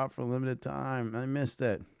Bell shop for a limited time. I missed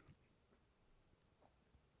it.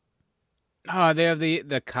 Oh, they have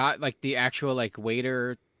the actual like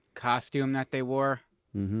waiter costume that they wore.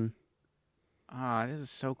 Mm-hmm. Oh, this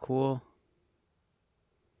is so cool.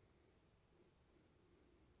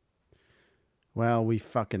 Well, we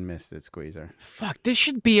fucking missed it, Squeezer. Fuck, this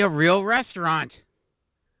should be a real restaurant.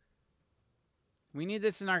 We need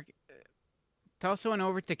this in our... Tell someone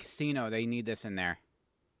over at the casino they need this in there.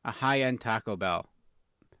 A high-end Taco Bell.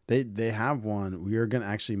 They have one. We were going to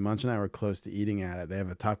actually, Munch and I were close to eating at it. They have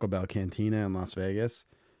a Taco Bell Cantina in Las Vegas,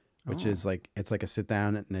 which is like, it's like a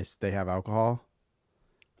sit-down and they have alcohol.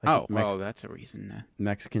 Like that's a reason.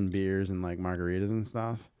 Mexican beers and like margaritas and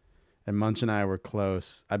stuff. And Munch and I were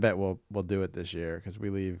close. I bet we'll do it this year because we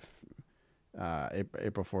leave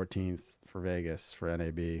April 14th for Vegas for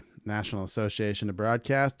NAB. National Association of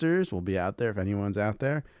Broadcasters will be out there if anyone's out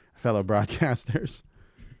there. Fellow broadcasters.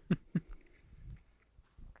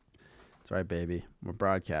 That's right, baby. We're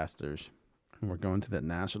broadcasters. And we're going to the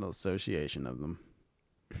National Association of them.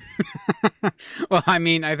 Well, I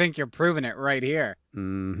mean, I think you're proving it right here.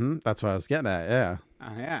 Mm-hmm. That's what I was getting at, yeah.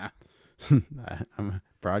 Oh, yeah. I'm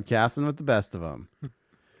broadcasting with the best of them.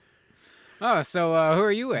 Oh, so who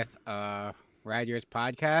are you with? Rad Years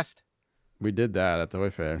podcast? We did that at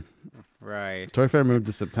Toy Fair. Right. Toy Fair moved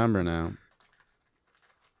to September now.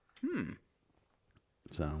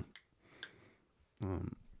 So,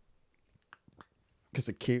 because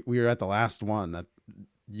we were at the last one that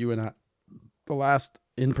you and I, the last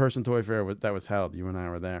in-person Toy Fair that was held. You and I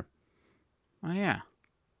were there. Oh yeah.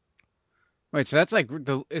 Wait, so that's like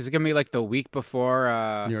is it gonna be like the week before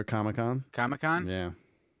New York Comic Con? Comic-Con? Yeah.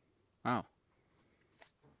 Wow.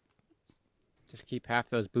 Just keep half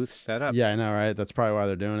those booths set up. Yeah, I know, right? That's probably why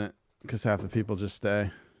they're doing it, because half the people just stay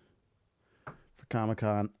for Comic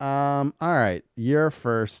Con. All right, your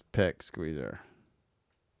first pick, Squeezer.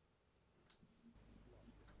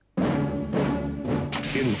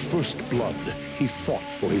 In First Blood, he fought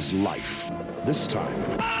for his life. This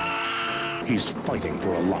time, he's fighting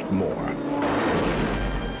for a lot more.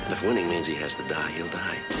 If winning means he has to die, he'll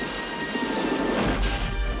die.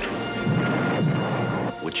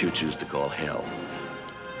 What you choose to call hell,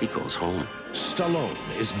 he calls home. Stallone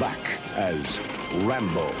is back as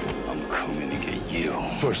Rambo. I'm coming to get you.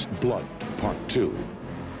 First Blood, Part 2.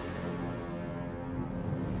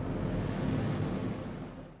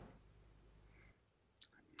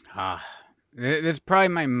 This is probably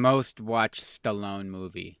my most watched Stallone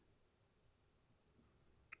movie.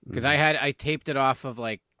 Because I taped it off of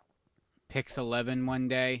like Pix 11 one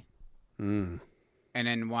day, and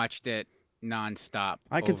then watched it nonstop.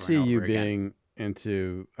 I could over see and over you again. being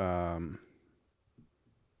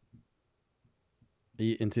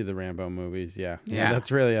into the Rambo movies. Yeah, Yeah.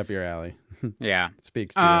 that's really up your alley. Yeah. It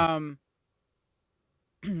speaks to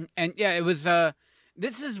you. And yeah, it was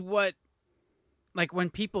this is what, like, when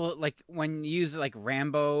people when you use like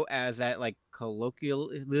Rambo as that like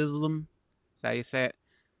colloquialism, is that how you say it?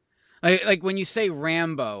 Like when you say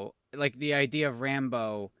Rambo, like the idea of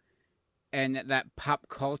Rambo and that pop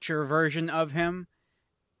culture version of him,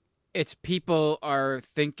 it's people are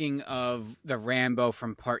thinking of the Rambo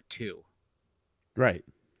from Part 2. Right.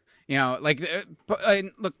 You know, like,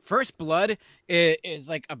 look, First Blood is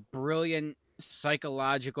like a brilliant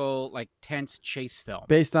psychological, like, tense chase film.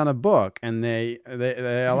 Based on a book, and they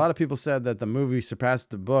a lot of people said that the movie surpassed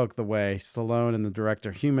the book the way Stallone and the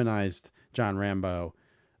director humanized John Rambo,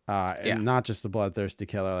 and not just the bloodthirsty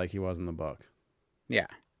killer like he was in the book. Yeah,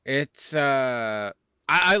 it's I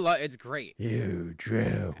love, it's great. You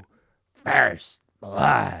drew first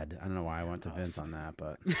blood. I don't know why I went to Vince on that,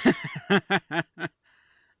 but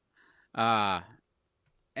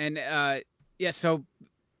yeah, so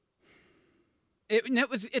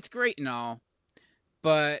it's great and all,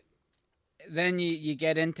 but then you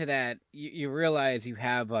get into that, you realize you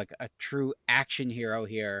have like a true action hero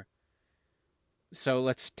here. So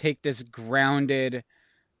let's take this grounded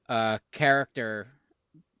character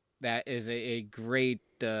that is a great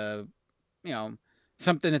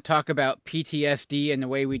something to talk about PTSD and the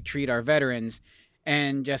way we treat our veterans,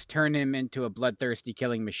 and just turn him into a bloodthirsty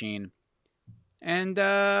killing machine. And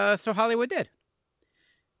so Hollywood did.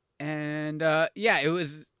 And yeah,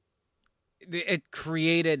 it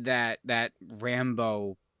created that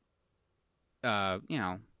Rambo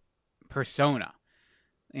persona.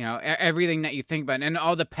 You know, everything that you think about, and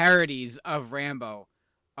all the parodies of Rambo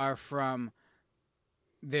are from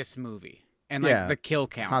this movie. And like the kill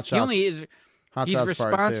count. Hot He only is Hot he's Shots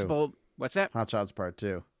responsible. Part 2. What's that? Hot Shots Part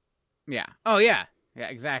 2. Yeah. Oh yeah. Yeah,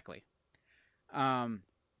 exactly. And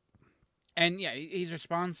yeah, he's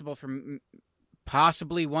responsible for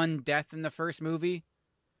possibly one death in the first movie.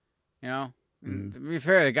 You know, to be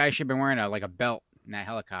fair, the guy should have been wearing a belt in that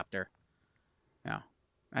helicopter. Yeah,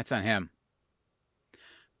 that's on him.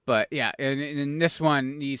 But yeah, and in this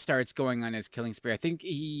one, he starts going on his killing spree. I think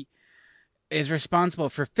he is responsible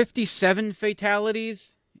for 57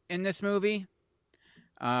 fatalities in this movie.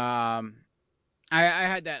 I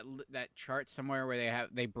had that chart somewhere where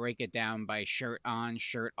they break it down by shirt on,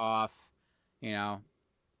 shirt off. You know,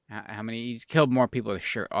 how many, he's killed more people with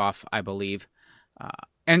shirt off, I believe.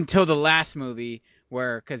 Until the last movie,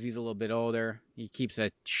 where, because he's a little bit older, he keeps a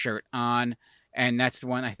shirt on. And that's the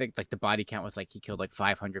one, I think, like, the body count was like he killed like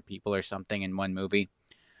 500 people or something in one movie.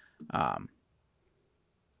 But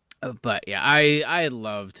yeah, I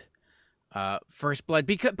loved First Blood,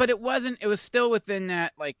 but it was still within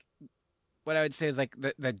that, like, what I would say is like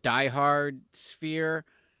the Die Hard sphere,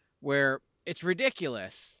 where it's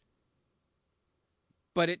ridiculous,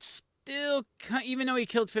 but it's still, even though he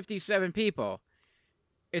killed 57 people,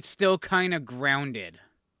 it's still kind of grounded.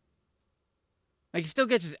 Like, he still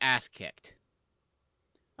gets his ass kicked.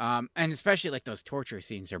 And especially, like, those torture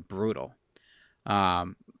scenes are brutal.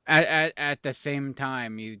 At the same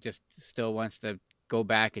time, he just still wants to go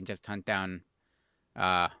back and just hunt down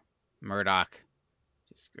Murdoch.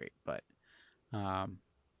 Which is great, but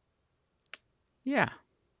yeah.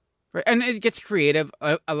 And it gets creative.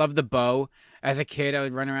 I love the bow. As a kid, I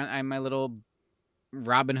would run around. I had my little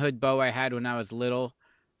Robin Hood bow I had when I was little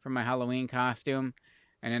for my Halloween costume.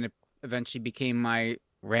 And then it eventually became my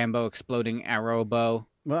Rambo exploding arrow bow.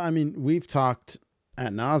 Well, I mean, we've talked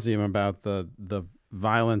ad nauseum about the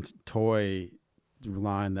violent toy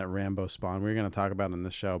line that Rambo spawned. We're going to talk about it in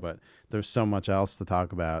this show, but there's so much else to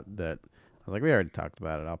talk about that I was like, we already talked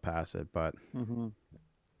about it. I'll pass it, but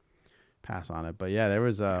pass on it. But yeah, there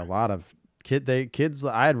was a lot of kids.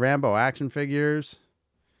 I had Rambo action figures.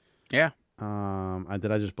 Yeah.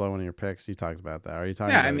 Did I just blow one of your picks? You talked about that. Are you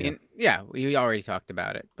talking? Yeah, about I mean, yeah, we already talked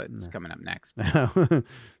about it, but it's coming up next.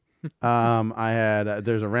 I had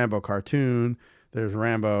there's a Rambo cartoon. There's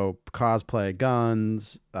Rambo cosplay,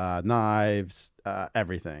 guns, knives,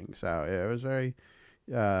 everything. So it was very,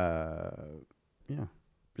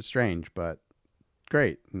 strange, but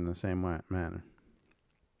great in the same manner.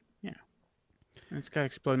 Yeah, it's got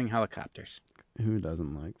exploding helicopters. Who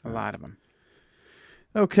doesn't like that? A lot of them.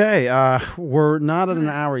 Okay, we're not at an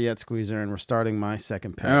hour yet, Squeezer, and we're starting my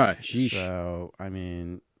second pick. Oh, sheesh. So, I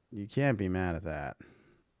mean, you can't be mad at that.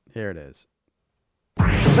 Here it is.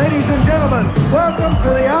 Ladies and gentlemen, welcome to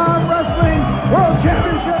the Arm Wrestling World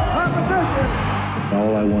Championship competition.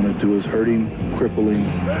 All I want to do is hurt him, cripple him.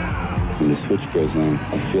 When the switch goes on,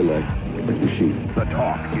 I feel like a machine. The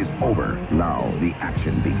talk is over. Now the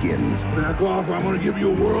action begins. Back off, I'm going to give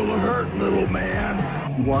you a world of hurt, little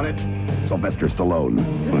man. You want it? Sylvester Stallone.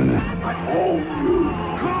 Why not? I own you.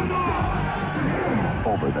 Come on!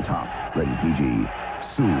 Over the top. Rated PG.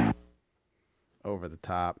 Soon. Over the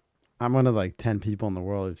top. I'm one of like 10 people in the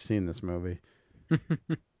world who've seen this movie.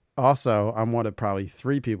 Also, I'm one of probably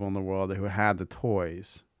 3 people in the world who had the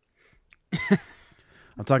toys.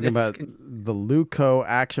 I'm talking about the Luco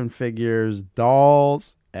action figures,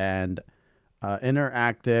 dolls, and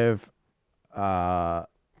interactive, I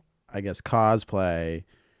guess, cosplay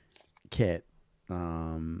kit.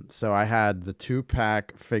 So I had the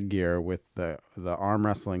 2-pack figure with the arm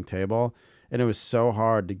wrestling table, and it was so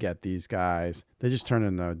hard to get these guys. They just turned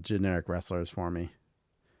into generic wrestlers for me.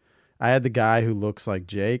 I had the guy who looks like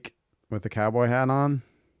Jake with the cowboy hat on,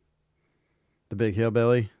 the big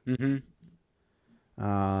hillbilly. Mm-hmm.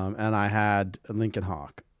 And I had Lincoln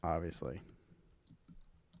Hawk, obviously.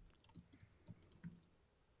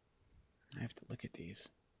 I have to look at these.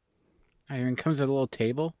 It even comes with a little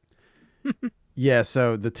table. Yeah,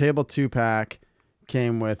 so the table 2-pack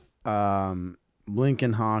came with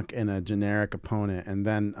Lincoln Hawk and a generic opponent, and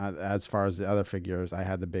then as far as the other figures, I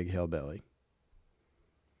had the big hillbilly.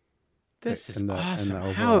 This is And awesome.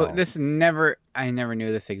 the How overalls. I never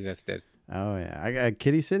knew this existed. Oh yeah, I got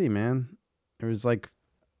Kitty City, man. It was like,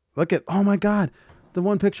 oh my God, the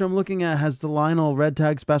one picture I'm looking at has the Lionel Red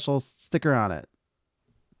Tag Special sticker on it.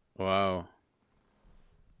 Whoa.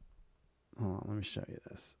 Oh, let me show you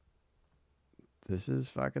this. This is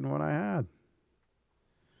fucking what I had.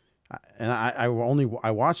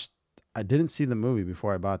 I didn't see the movie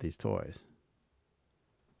before I bought these toys.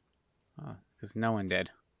 Oh, because no one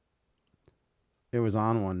did. It was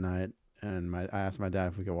on one night, and I asked my dad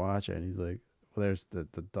if we could watch it, and he's like, "Well, there's the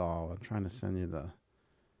doll. I'm trying to send you the.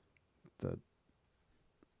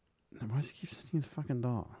 Why does he keep sending you the fucking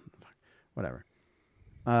doll? Whatever."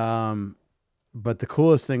 But the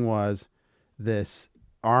coolest thing was this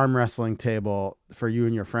arm wrestling table for you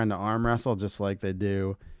and your friend to arm wrestle, just like they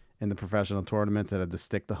do in the professional tournaments that had the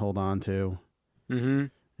stick to hold on to.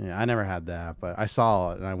 Mm-hmm. Yeah, I never had that, but I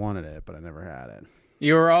saw it and I wanted it, but I never had it.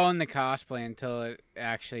 You were all in the cosplay until it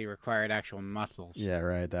actually required actual muscles. Yeah,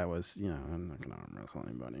 right. That was, I'm not going to arm wrestle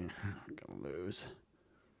anybody. I'm going to lose.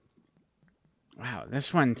 Wow,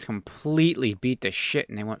 this one's completely beat the shit,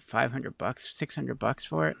 and they want $500, $600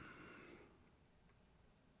 for it.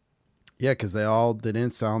 Yeah, because they all didn't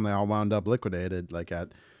sell and they all wound up liquidated, like at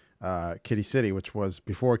Kitty City, which was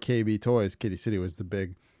before KB Toys. Kitty City was the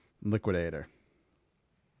big liquidator.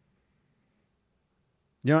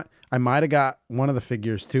 You know what? I might have got one of the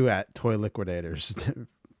figures too at Toy Liquidators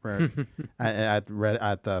at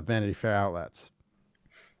the Vanity Fair outlets.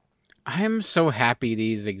 I am so happy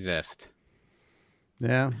these exist.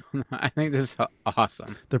 Yeah, I think this is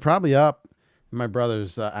awesome. they're probably up in my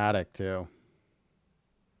brother's attic too.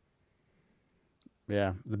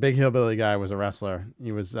 Yeah, the big hillbilly guy was a wrestler.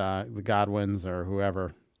 He was the Godwins or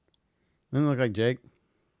whoever. Didn't look like Jake.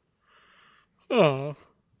 Oh.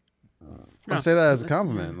 I say that as a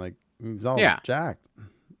compliment. Like, he's all jacked.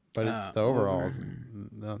 But the overalls.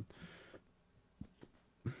 No.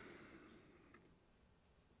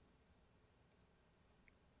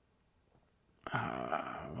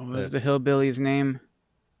 What was the hillbilly's name?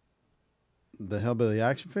 The hillbilly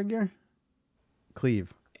action figure?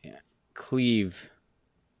 Cleve. Yeah. Cleve.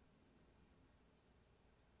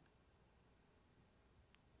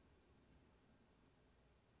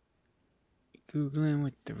 Googling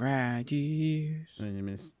with the Rad Years. You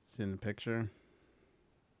mean see in the picture?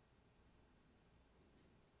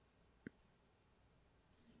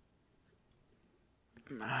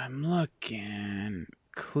 I'm looking.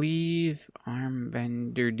 Cleve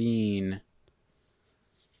Armbender Dean.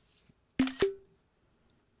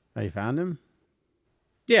 Oh, you found him?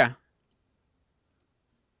 Yeah.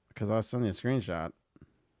 Because I was sending you a screenshot.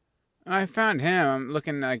 I found him. I'm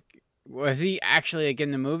looking like, was he actually like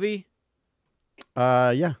in the movie?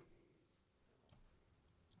 Yeah.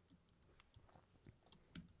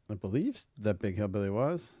 I believe that Big Hillbilly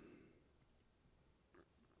was.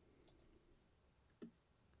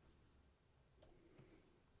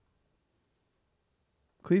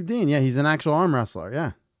 Cleve Dean, yeah, he's an actual arm wrestler,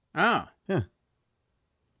 yeah. Oh. Yeah.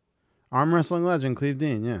 Arm wrestling legend, Cleve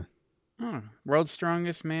Dean, yeah. Oh. World's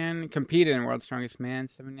Strongest Man. Competed in World's Strongest Man,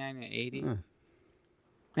 79 and 80. Yeah.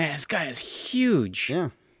 Man, this guy is huge. Yeah.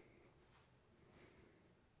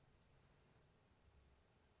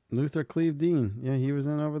 Luther Cleve Dean. Yeah, he was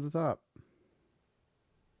in Over the Top.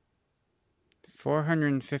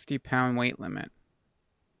 450-pound weight limit.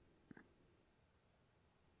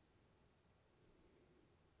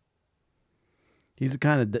 He's the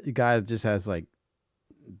kind of guy that just has like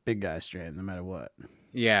big guy strength no matter what.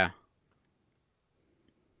 Yeah.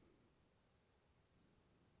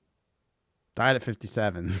 Died at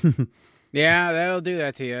 57. Yeah, that'll do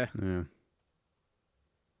that to you. Yeah.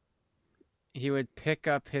 He would pick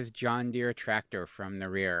up his John Deere tractor from the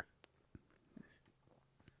rear.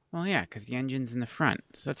 Well, yeah, because the engine's in the front,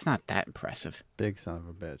 so it's not that impressive. Big son of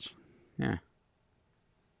a bitch. Yeah.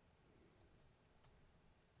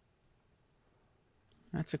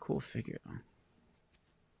 That's a cool figure, though.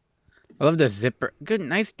 I love the zipper. Good,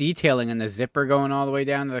 nice detailing in the zipper going all the way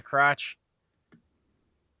down to the crotch.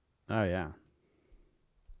 Oh, yeah.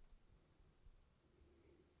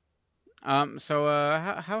 So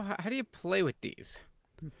how do you play with these?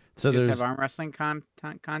 So Do you there's just have arm wrestling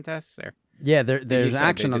contests or? yeah, You there's said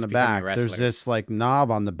action they on just the become back. There's wrestlers. this like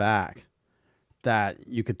knob on the back that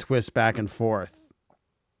you could twist back and forth.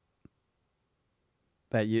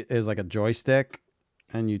 That is like a joystick,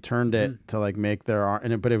 and you turned it to like make their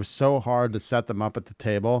arm. But it was so hard to set them up at the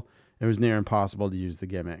table. It was near impossible to use the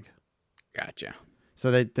gimmick. Gotcha.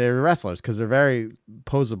 So they're wrestlers because they're very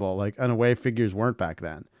posable. Like in a way, figures weren't back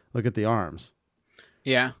then. Look at the arms.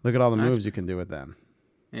 Yeah. Look at all the That's- moves you can do with them.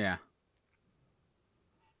 Yeah.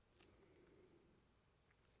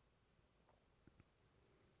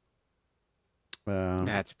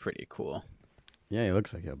 That's pretty cool. Yeah, he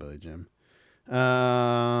looks like Hillbilly Jim.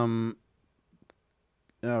 All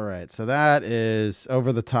right, so that is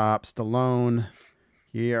Over the Top. Stallone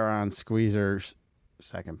here on Squeezer's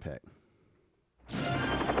second pick.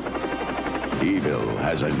 Evil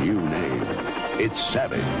has a new name. It's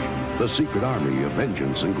Savage, the secret army of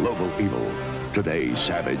vengeance and global evil. Today,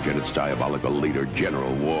 Savage and its diabolical leader,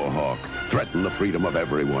 General Warhawk, threaten the freedom of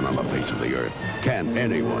everyone on the face of the earth. Can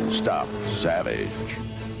anyone stop Savage?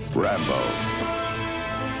 Rambo.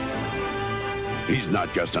 He's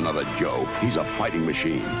not just another Joe. He's a fighting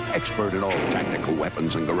machine, expert in all tactical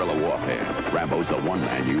weapons and guerrilla warfare. Rambo's the one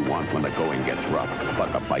man you want when the going gets rough.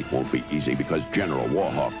 But the fight won't be easy because General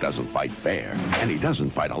Warhawk doesn't fight fair, and he doesn't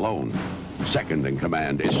fight alone. Second in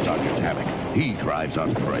command is Sergeant Havoc. He thrives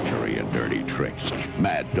on treachery and dirty tricks.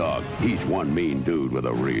 Mad Dog, he's one mean dude with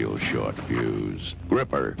a real short fuse.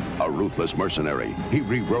 Gripper, a ruthless mercenary. He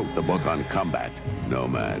rewrote the book on combat.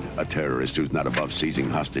 Nomad, a terrorist who's not above seizing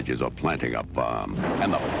hostages or planting a bomb.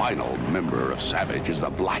 And the final member of Savage is the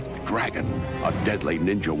Black Dragon, a deadly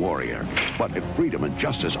ninja warrior. But if freedom and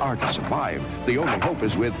justice are to survive, the only hope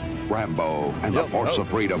is with Rambo and the Force of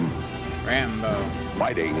Freedom. Rambo.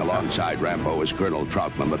 Fighting alongside Rambo is Colonel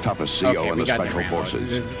Troutman, the toughest CO Okay, in we the got the Special Rambo.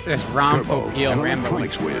 Forces. This Rom Turbo, Popeil an Rambo.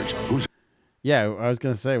 electronics whiz, who's Yeah, I was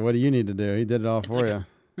gonna say, what do you need to do? He did it all for you.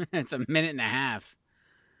 It's a minute and a half.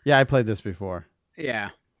 Yeah, I played this before. Yeah.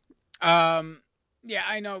 Yeah,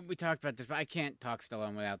 I know we talked about this, but I can't talk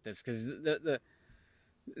Stallone without this because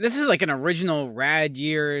this is like an original Rad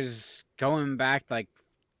Years going back like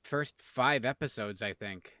first 5 episodes, I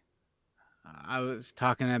think. I was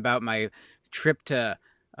talking about my trip to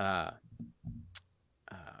where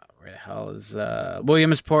the hell is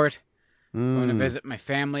Williamsport. Going to visit my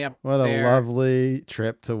family up What there. a lovely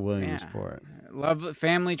trip to Williamsport. Love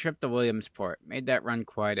family trip to Williamsport. Made that run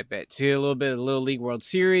quite a bit. See a little bit of the Little League World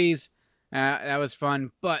Series. That was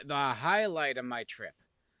fun. But the highlight of my trip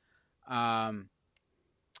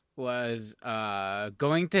was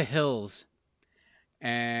going to Hills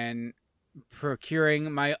and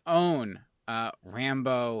procuring my own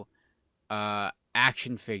Rambo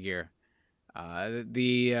action figure.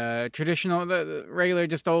 The traditional, the regular,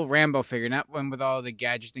 just old Rambo figure, not one with all the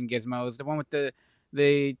gadgets and gizmos. The one with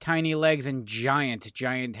the tiny legs and giant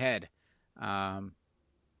head,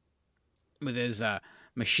 with his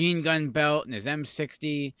machine gun belt and his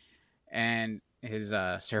M60 and his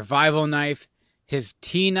survival knife, his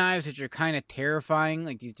T-knives, which are kind of terrifying,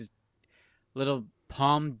 like these just little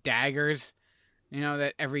palm daggers.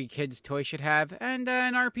 that every kid's toy should have, and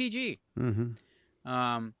an RPG.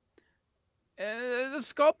 Mm-hmm. The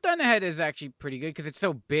sculpt on the head is actually pretty good because it's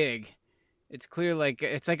so big. It's clear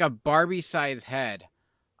it's like a Barbie-sized head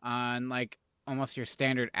on like almost your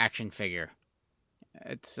standard action figure.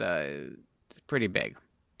 It's pretty big.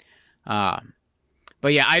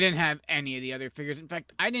 But yeah, I didn't have any of the other figures. In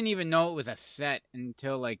fact, I didn't even know it was a set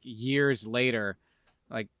until like years later,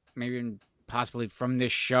 like maybe even possibly from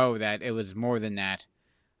this show that it was more than that.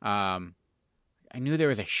 I knew there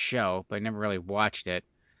was a show, but I never really watched it.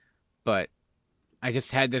 But I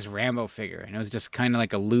just had this Rambo figure, and it was just kind of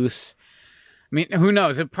like a loose. I mean, who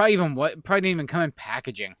knows? It probably didn't even come in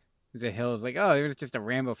packaging. The Hill is like, oh, there's just a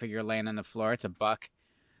Rambo figure laying on the floor. It's $1.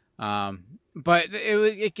 But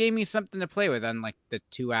it gave me something to play with on like the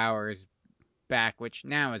 2 hours back, which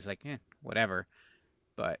now is like, whatever.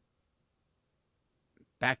 But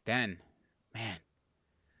back then, man,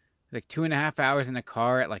 like 2.5 hours in the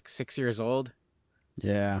car at like 6 years old.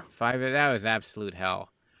 Yeah. 5, that was absolute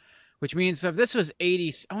hell. Which means, so if this was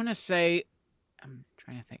 80, I want to say, I'm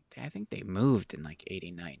trying to think, I think they moved in like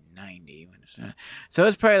 89, 90. So it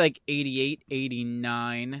was probably like 88,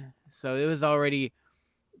 89. So it was already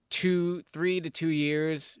 3 to 2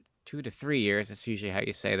 years, 2 to 3 years. That's usually how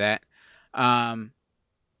you say that. Past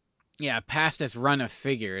this run of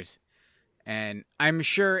figures. And I'm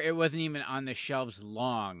sure it wasn't even on the shelves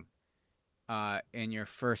long in your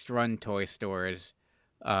first run toy stores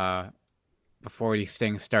before these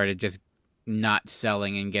things started just not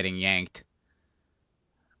selling and getting yanked.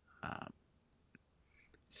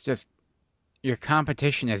 It's just your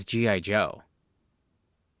competition is G.I. Joe.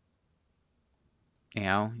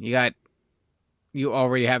 You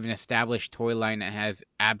already have an established toy line that has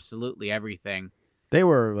absolutely everything. They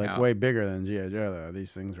were like way bigger than G.I. Joe though.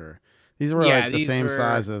 These were like the same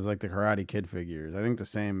size as like the Karate Kid figures. I think the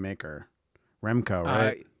same maker, Remco,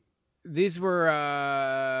 right? These were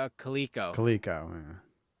Coleco.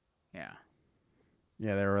 Yeah.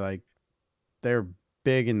 Yeah, they were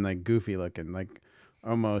big and like goofy looking, like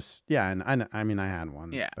almost. Yeah, and I mean I had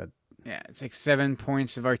one. Yeah, but yeah, it's like 7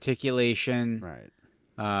 points of articulation. Right.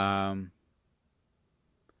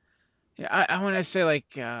 Yeah, I want to say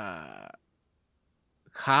like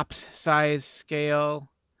Cop's size scale.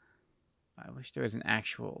 I wish there was an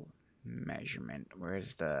actual measurement.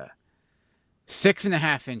 Where's the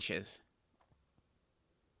 6.5 inches?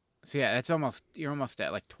 So yeah, you're almost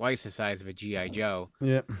at like twice the size of a G.I. Joe.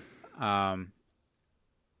 Yep.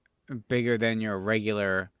 Bigger than your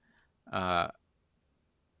regular.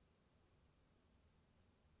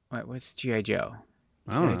 What's G.I. Joe?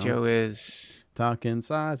 G.I. Joe is talking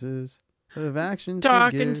sizes of action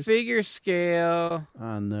talking figure scale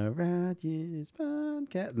on the Rad Years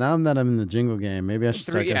podcast. Now that I'm in the jingle game, maybe I should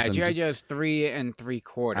start getting some. G.I. Joe's 3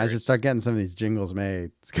 3/4. I should start getting some of these jingles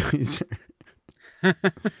made.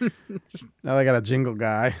 Now I got a jingle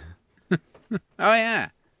guy. Oh yeah.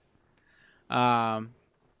 But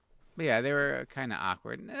yeah, they were kind of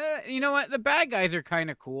awkward. You know what? The bad guys are kind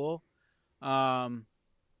of cool. They're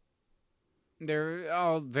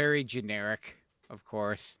all very generic, of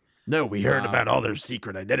course. No, we heard about all their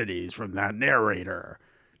secret identities from that narrator.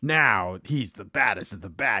 Now he's the baddest of the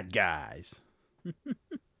bad guys.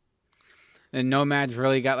 And Nomad's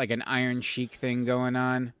really got like an Iron Sheik thing going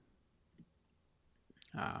on.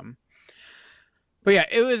 But yeah,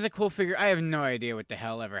 it was a cool figure. I have no idea what the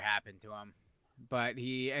hell ever happened to him. But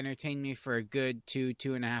he entertained me for a good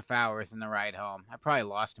 2.5 hours in the ride home. I probably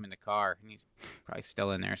lost him in the car. And he's probably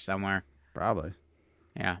still in there somewhere. Probably.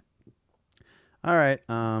 Yeah. All right.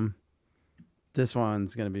 This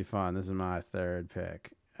one's going to be fun. This is my third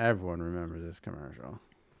pick. Everyone remembers this commercial.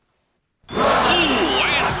 Ooh,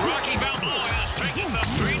 and Rocky Balboa is taking the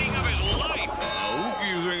beating of his life. Who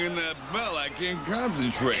keeps ringing that bell? I can't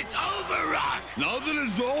concentrate. It's over, Rock. Now that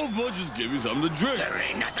it's over, just give me something to drink. There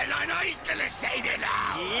ain't nothing I know he's gonna say to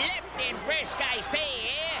now. Left in Briscoe's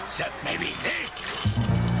here. Except maybe this.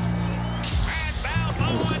 Rad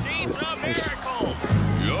Balboa needs a miracle.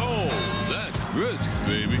 Yo, that's brisk,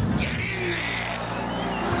 baby. Get in there.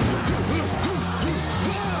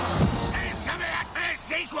 Save some of that for the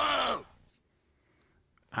sequel.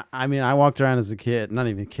 I mean, I walked around as a kid, not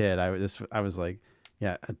even a kid. I was like,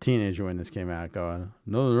 yeah, a teenager when this came out, going,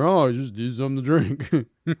 nothing wrong. I just need something to drink.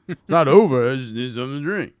 It's not over. I just need something to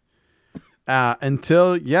drink.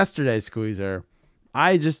 Until yesterday's Squeezer,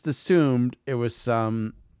 I just assumed it was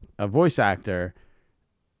a voice actor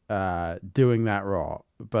doing that role,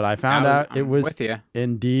 but I found out it was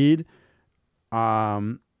indeed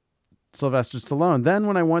Sylvester Stallone. Then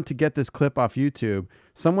when I went to get this clip off YouTube,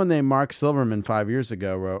 someone named Mark Silverman 5 years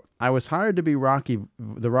ago wrote, I was hired to be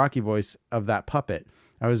the Rocky voice of that puppet.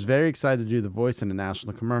 I was very excited to do the voice in a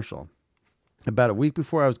national commercial. About a week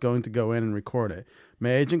before I was going to go in and record it,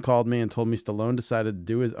 my agent called me and told me Stallone decided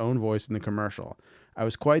to do his own voice in the commercial. I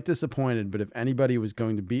was quite disappointed, but if anybody was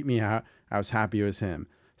going to beat me out, I was happy it was him.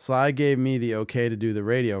 Sly gave me the okay to do the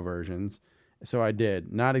radio versions, so I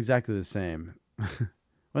did. Not exactly the same.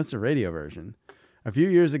 What's the radio version? A few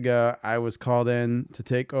years ago, I was called in to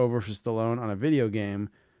take over for Stallone on a video game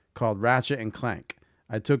called Ratchet and Clank.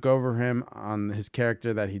 I took over him on his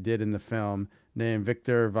character that he did in the film named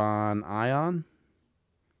Victor Von Ion.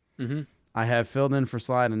 Mm-hmm. I have filled in for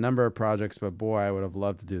Sly in a number of projects, but boy, I would have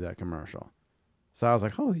loved to do that commercial. So I was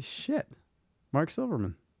like, holy shit, Mark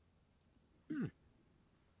Silverman.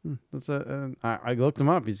 That's I looked him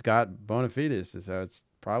up. He's got bona fides, so it's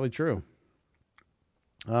probably true.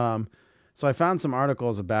 So I found some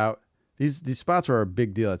articles about these spots were a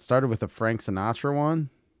big deal. It started with a Frank Sinatra one.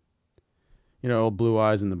 You know, old Blue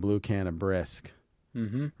Eyes and the Blue Can of Brisk.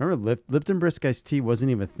 Mm-hmm. Remember Lipton Brisk iced tea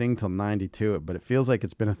wasn't even a thing till 92, but it feels like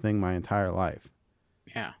it's been a thing my entire life.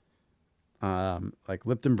 Yeah. Like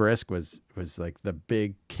Lipton Brisk was like the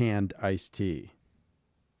big canned iced tea.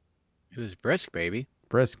 It was brisk, baby.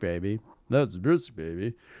 Brisk, baby. That's brisk,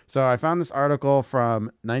 baby. So I found this article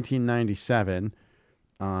from 1997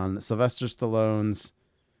 on Sylvester Stallone's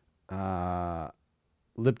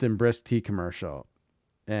Lipton Brisk tea commercial.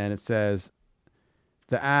 And it says,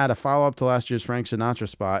 the ad, a follow-up to last year's Frank Sinatra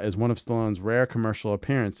spot, is one of Stallone's rare commercial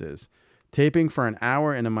appearances. Taping for an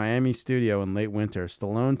hour in a Miami studio in late winter,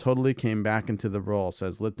 Stallone totally came back into the role,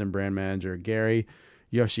 says Lipton brand manager Gary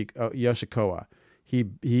Yoshikawa.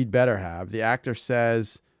 He'd better have. The actor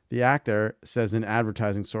says an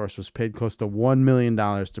advertising source was paid close to $1 million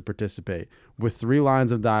to participate, with 3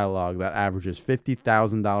 lines of dialogue that averages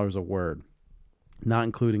 $50,000 a word, not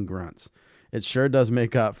including grunts. It sure does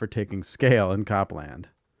make up for taking scale in Copland.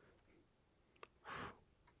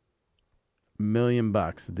 $1 million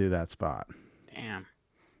to do that spot. Damn.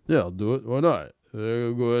 Yeah, I'll do it. Why not?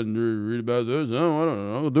 I'll go ahead and read about this. No, I don't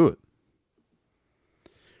know. I'll do it.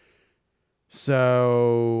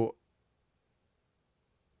 So,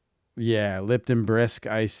 yeah, Lipton Brisk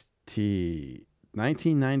iced tea.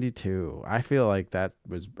 1992. I feel like that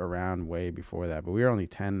was around way before that, but we were only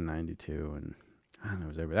 10 in 92, and I don't know. It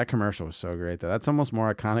was everybody. That commercial was so great, though. That's almost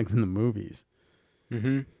more iconic than the movies.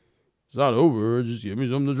 Mm-hmm. It's not over. Just give me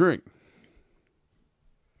something to drink.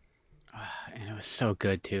 And it was so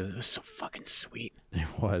good, too. It was so fucking sweet. It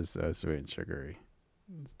was so sweet and sugary.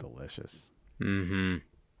 It was delicious. Mm-hmm.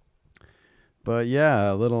 But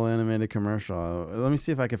yeah, a little animated commercial. Let me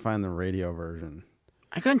see if I can find the radio version.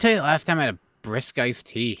 I couldn't tell you the last time I had a brisk iced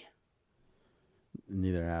tea.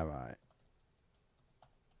 Neither have I.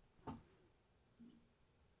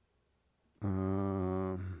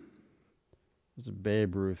 There's a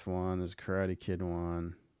Babe Ruth one. There's a Karate Kid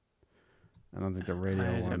one. I don't think the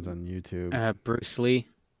radio one's on YouTube. Bruce Lee.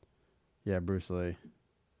 Yeah, Bruce Lee.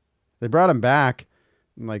 They brought him back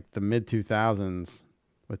in like the mid-2000s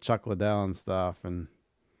with Chuck Liddell and stuff and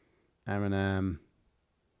Eminem.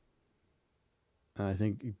 And I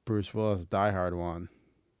think Bruce Willis Die Hard one.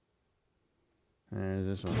 There's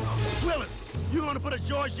this one. Willis, you want to put a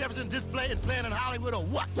George Jefferson display and plan in Hollywood or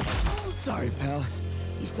what? Sorry, pal.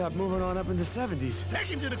 You stopped moving on up in the 70s. Take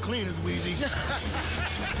him to the cleaners, Wheezy.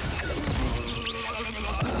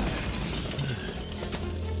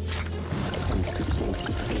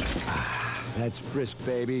 That's brisk,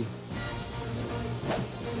 baby.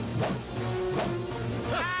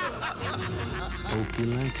 Hope you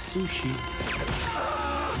like sushi.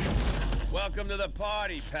 Welcome to the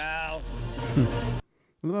party, pal.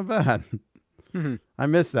 Not bad. I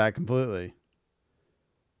missed that completely.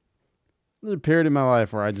 There's a period in my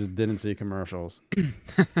life where I just didn't see commercials.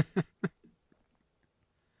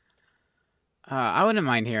 I wouldn't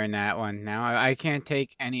mind hearing that one now. I can't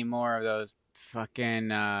take any more of those fucking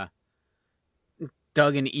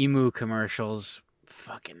Doug and Emu commercials.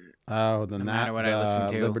 Fucking. Oh, no matter what I listen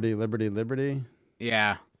to. Liberty.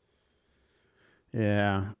 Yeah.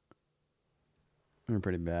 Yeah. They're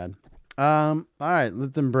pretty bad. All right,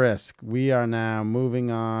 Lipton Brisk. We are now moving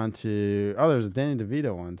on to. Oh, there's a Danny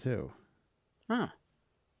DeVito one too. Huh.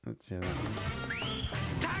 Let's hear that one.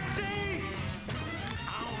 Taxi!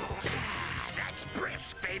 Oh, that's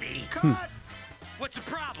brisk, baby. Cut! What's the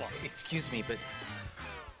problem? Excuse me, but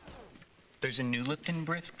there's a new Lipton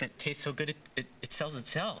Brisk that tastes so good it sells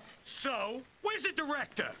itself. So, where's the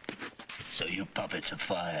director? So you puppets are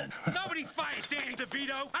fired. Nobody fires Danny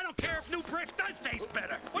DeVito. I don't care if New Brisk does taste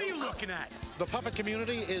better. What are you looking at? The puppet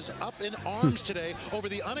community is up in arms today over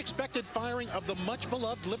the unexpected firing of the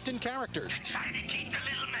much-beloved Lipton characters. Trying to keep the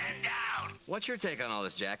little man down. What's your take on all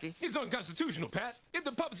this, Jackie? It's unconstitutional, Pat. If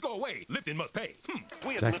the puppets go away, Lipton must pay.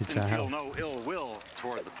 We at Lipton feel no ill will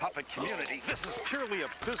toward the puppet community. This is purely a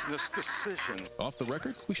business decision. Off the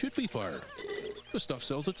record, we should be fired. The stuff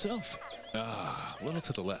sells itself. Ah, a little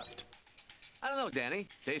to the left. I don't know, Danny.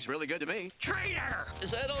 Tastes really good to me. Traitor!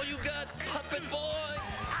 Is that all you got, puppet boy?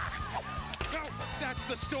 No, that's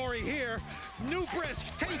the story here. New Brisk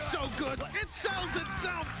tastes so good, it sells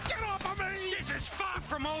itself. Get off of me! This is far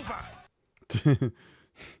from over.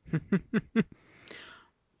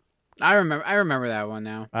 I remember that one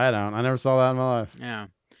now. I don't. I never saw that in my life. Yeah.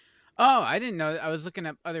 Oh, I didn't know. I was looking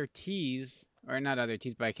up other teas, or not other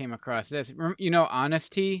teas, but I came across this. You know,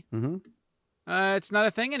 Honest Tea? Mm-hmm. It's not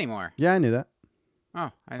a thing anymore. Yeah, I knew that.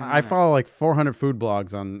 Oh, I follow like 400 food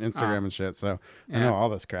blogs on Instagram and shit, so I know all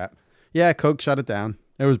this crap. Yeah, Coke shut it down.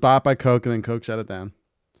 It was bought by Coke, and then Coke shut it down.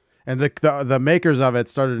 And the makers of it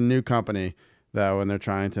started a new company, though, and they're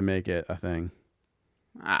trying to make it a thing.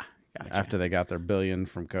 Ah, gotcha. After they got their billion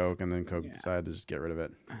from Coke, and then Coke decided to just get rid of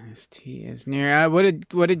it. Honest Tea is near. What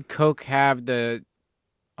did Coke have the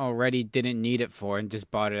already didn't need it for, and just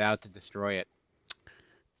bought it out to destroy it?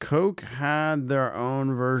 Coke had their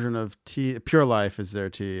own version of tea. Pure Life is their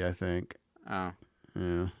tea, I think. Oh.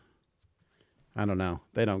 Yeah. I don't know.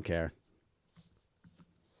 They don't care.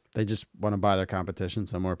 They just want to buy their competition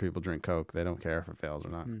so more people drink Coke. They don't care if it fails or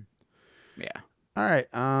not. Yeah. All right.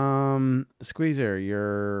 Squeezer,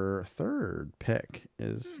 your third pick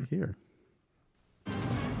is here.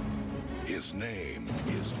 His name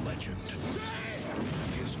is legend.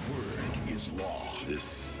 His word is law. This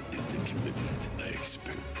is the commitment I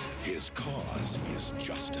expect. His cause is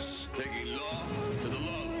justice. Taking law to the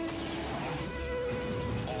lowest.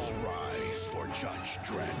 All rise for Judge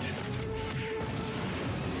Dredd.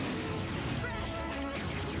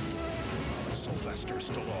 Sylvester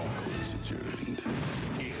Stallone is adjourned.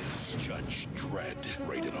 Is Judge Dredd,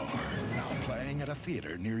 rated R. Now playing at a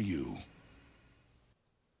theater near you.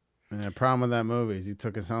 And the problem with that movie is he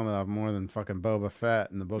took his helmet off more than fucking Boba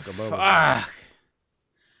Fett in the book of Boba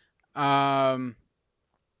Fett.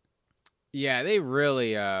 Yeah, they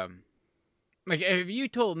really like if you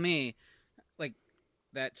told me like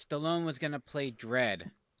that Stallone was gonna play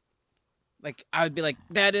Dredd, like I would be like,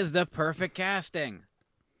 that is the perfect casting.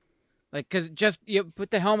 Like, cause just you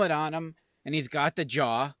put the helmet on him and he's got the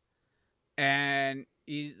jaw and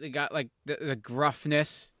he got like the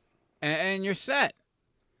gruffness and you're set.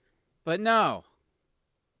 But no,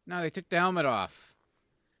 they took the helmet off.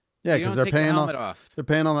 Yeah, because they're paying all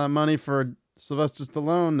that money for Sylvester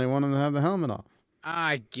Stallone. They want him to have the helmet off.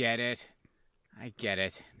 I get it.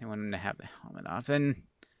 They want him to have the helmet off, and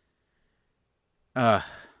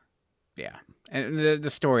yeah, and the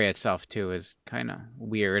story itself too is kind of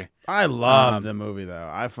weird. I love the movie though.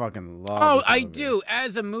 I fucking love. Oh, I do.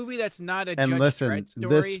 As a movie that's not a and Judge listen, Dredd story.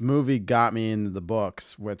 This movie got me into the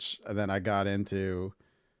books, which then I got into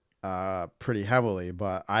pretty heavily.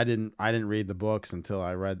 But I didn't read the books until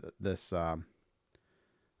I read this. I'm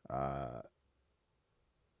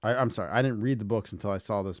sorry, I didn't read the books until I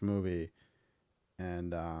saw this movie,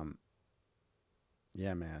 and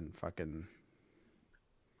yeah, man, fucking.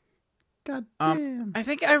 God damn. I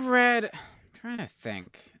think I've read. I'm trying to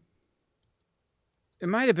think. It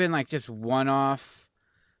might have been like just one-off.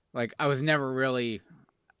 Like I was never really.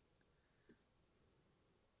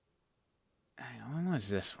 When was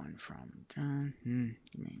this one from?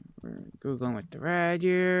 We're Googling with the Rad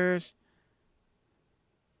Years.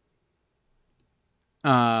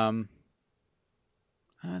 That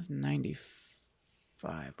was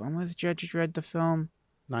 95. When was Judge Dredd the film?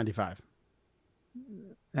 95.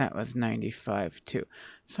 That was 95 too.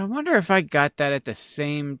 So I wonder if I got that at the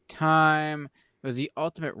same time. It was The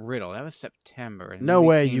Ultimate Riddle. That was September. No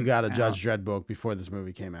way you got a Judge Dredd book before this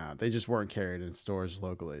movie came out. They just weren't carried in stores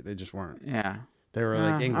locally. They just weren't. Yeah. They were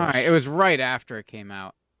like English. All right. It was right after it came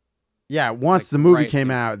out. Yeah, once the movie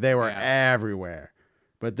came out, they were everywhere.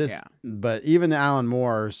 But but even Alan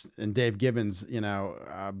Moore's and Dave Gibbons,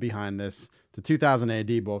 behind this, the 2000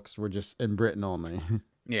 AD books were just in Britain only.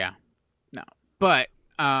 Yeah. No. But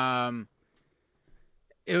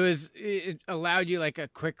it allowed you like a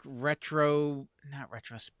quick not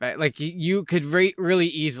retrospect. Like you could really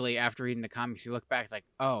easily after reading the comics, you look back, it's like,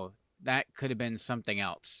 oh, that could have been something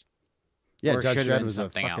else. Yeah, or Judge Dredd was a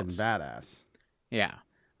something fucking else. badass. Yeah.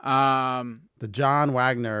 The John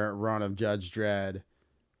Wagner run of Judge Dredd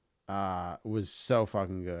was so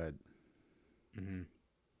fucking good. Mm-hmm.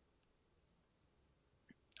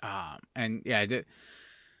 And yeah,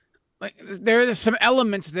 like there's some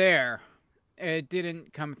elements there. It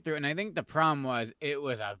didn't come through, and I think the problem was it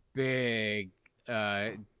was a big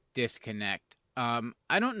disconnect.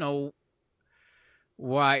 I don't know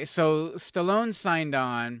why. So Stallone signed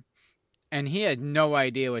on, and he had no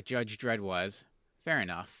idea what Judge Dredd was. Fair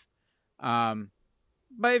enough.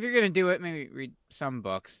 But if you're gonna do it, maybe read some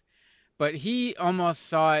books. But he almost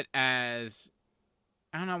saw it as,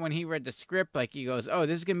 I don't know, when he read the script, like he goes, "Oh,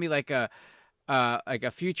 this is gonna be like a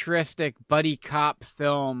futuristic buddy cop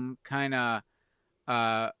film kind of."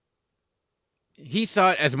 He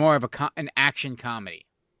saw it as more of an action comedy,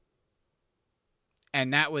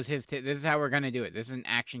 and that was his. This is how we're gonna do it. This is an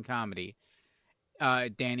action comedy.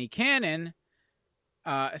 Danny Cannon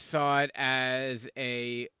saw it as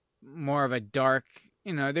a more of a dark.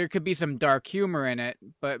 There could be some dark humor in it,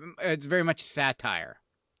 but it's very much satire,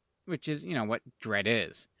 which is what Dredd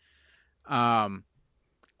is.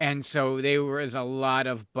 And so there was a lot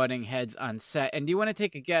of butting heads on set. And do you want to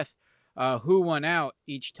take a guess who won out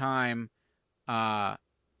each time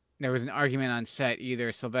there was an argument on set,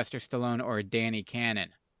 either Sylvester Stallone or Danny Cannon?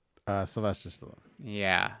 Sylvester Stallone.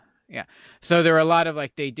 Yeah. So there were a lot of,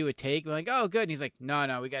 like, they do a take, like, oh, good. And he's like,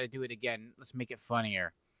 no, we got to do it again. Let's make it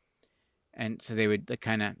funnier. And so they would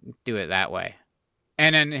kind of do it that way.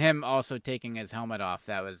 And then him also taking his helmet off.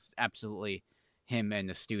 That was absolutely him in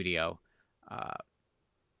the studio. I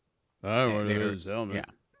wanted his helmet. Yeah.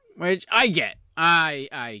 Which I get.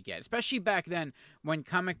 I get. Especially back then when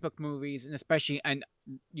comic book movies, and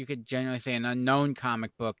you could generally say an unknown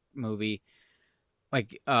comic book movie,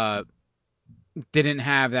 like, didn't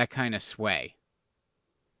have that kind of sway.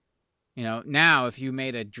 Now if you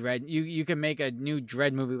made a Dredd, you can make a new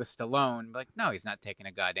Dredd movie with Stallone. Like, no, he's not taking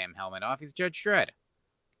a goddamn helmet off. He's Judge Dredd.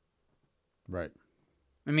 Right.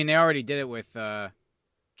 I mean, they already did it with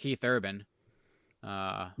Keith Urban.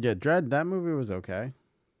 Yeah, Dredd. That movie was okay.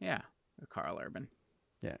 Yeah, Carl Urban.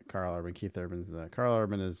 Yeah, Carl Urban. Keith Urban's Carl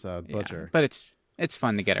Urban is Butcher. Yeah, but it's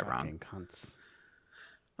fun to get it wrong. Cunts.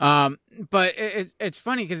 But it's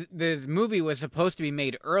funny because this movie was supposed to be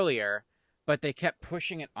made earlier, but they kept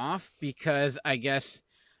pushing it off because I guess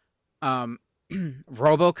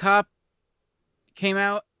RoboCop came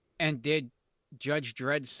out and did Judge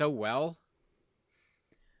Dredd so well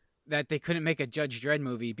that they couldn't make a Judge Dredd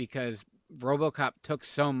movie because RoboCop took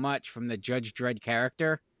so much from the Judge Dredd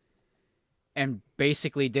character and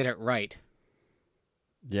basically did it right.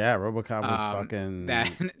 Yeah, RoboCop was fucking...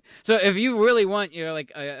 So if you really want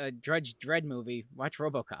like a Judge Dredd movie, watch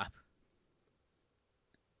RoboCop.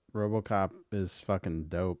 RoboCop is fucking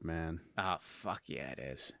dope, man. Oh, fuck yeah, it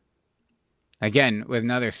is. Again, with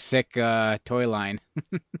another sick toy line.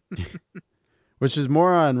 Which is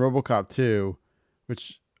more on RoboCop 2,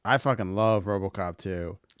 which I fucking love RoboCop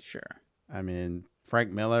 2. Sure. I mean,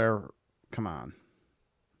 Frank Miller, come on.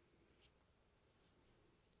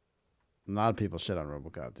 A lot of people shit on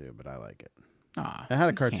RoboCop 2, but I like it. It had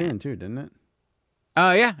a cartoon too, didn't it?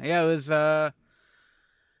 Oh, yeah. Yeah, it was, what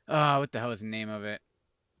the hell is the name of it?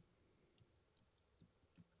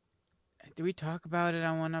 Did we talk about it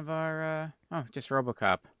on one of our, just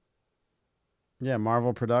RoboCop. Yeah,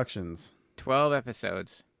 Marvel Productions. 12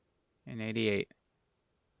 episodes in 88.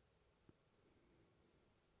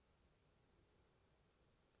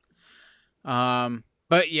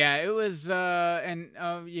 But yeah, it was,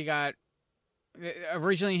 you got,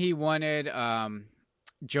 originally he wanted,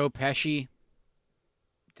 Joe Pesci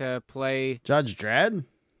to play Judge Dredd?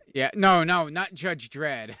 Yeah, no, not Judge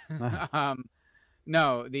Dredd.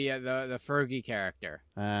 No, the Fergie character.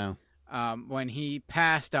 Oh. When he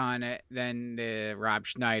passed on it, then the Rob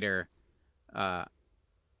Schneider got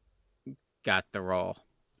the role.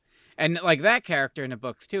 And like that character in the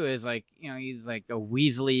books too is like, he's like a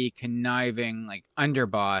Weasley conniving like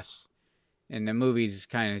underboss. In the movies,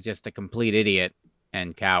 kind of just a complete idiot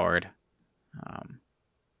and coward.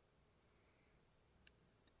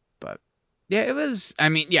 But yeah, it was. I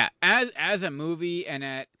mean, yeah, as a movie, and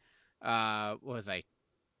at what was I?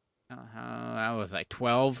 I was like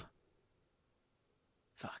 12.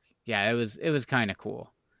 Fuck yeah, it was kind of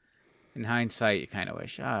cool. In hindsight, you kind of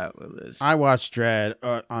wish it was. I watched Dredd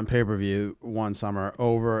on pay-per-view one summer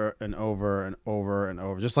over and over and over and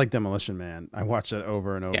over, just like Demolition Man. I watched it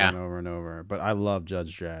over and over and over and over. But I love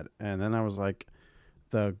Judge Dredd. And then I was like,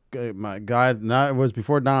 my guy, it was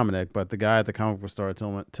before Dominic, but the guy at the comic book store,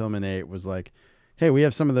 Tillman 8, was like, hey, we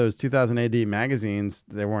have some of those 2000 AD magazines.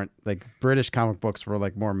 They weren't like British comic books were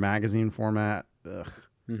like more magazine format. Ugh.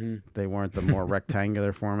 Mm-hmm. They weren't the more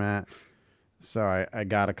rectangular format. So I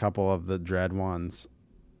got a couple of the Dredd ones,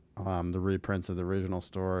 the reprints of the original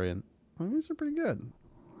story, and these are pretty good.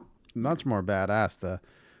 Much more badass.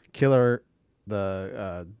 killer,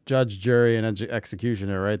 the judge, jury, and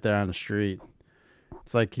executioner right there on the street.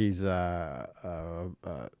 It's like he's down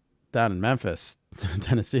in Memphis,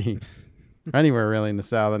 Tennessee, or anywhere really in the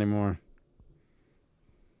South anymore,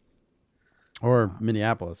 or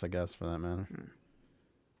Minneapolis, I guess, for that matter.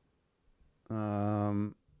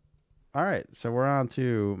 All right, so we're on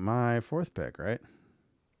to my fourth pick, right?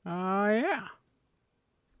 Yeah.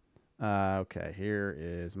 Okay, here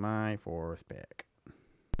is my fourth pick.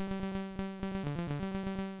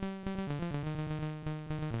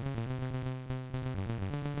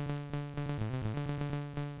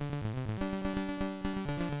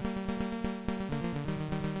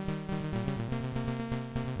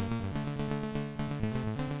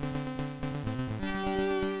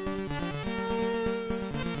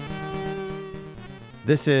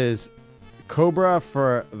 This is Cobra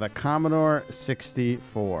for the Commodore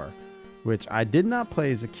 64, which I did not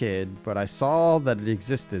play as a kid, but I saw that it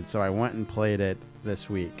existed, so I went and played it this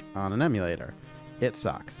week on an emulator. It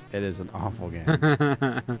sucks. It is an awful game.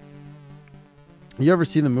 You ever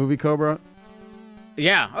seen the movie Cobra?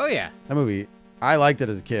 Yeah. Oh, yeah. That movie, I liked it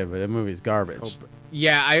as a kid, but that movie's garbage. Cobra.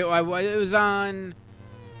 Yeah, it was on...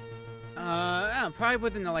 probably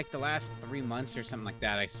within the last 3 months or something like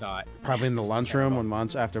that. I saw it. Probably in the lunchroom when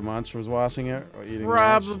after Munch was watching it or eating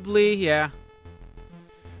Probably, lunch. Yeah.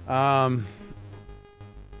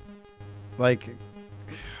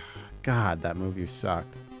 God, that movie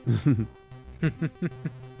sucked.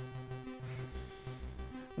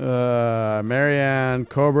 Marianne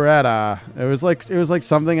Cobretta. It was like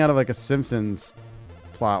something out of like a Simpsons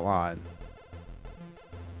plot line.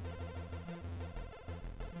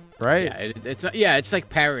 Right? Yeah, it's like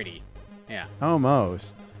parody. Yeah.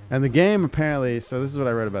 Almost. And the game apparently, so this is what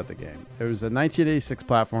I read about the game. It was a 1986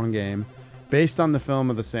 platform game based on the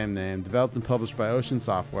film of the same name, developed and published by Ocean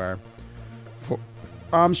Software for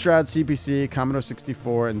Amstrad CPC, Commodore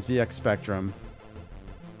 64, and ZX Spectrum.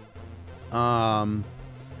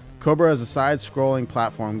 Cobra is a side-scrolling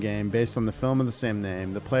platform game based on the film of the same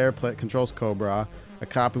name. The player controls Cobra, a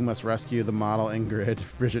cop who must rescue the model Ingrid,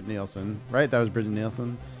 Bridget Nielsen. Right? That was Bridget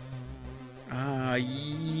Nielsen?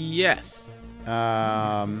 Yes.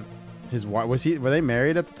 His wife were they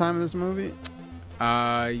married at the time of this movie?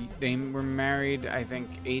 They were married, I think,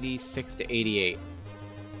 86 to 88.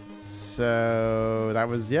 So that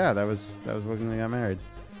was when they got married.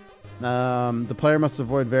 The player must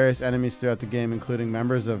avoid various enemies throughout the game, including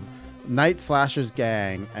members of Night Slasher's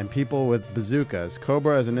gang and people with bazookas.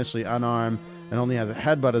 Cobra is initially unarmed and only has a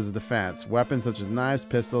headbutt as a defense. Weapons such as knives,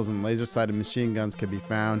 pistols, and laser-sighted machine guns can be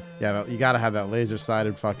found. Yeah, you gotta have that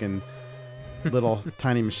laser-sighted fucking little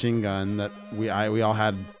tiny machine gun that we all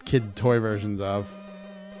had kid toy versions of.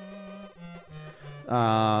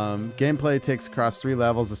 Gameplay takes across 3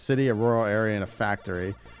 levels: a city, a rural area, and a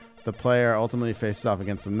factory. The player ultimately faces off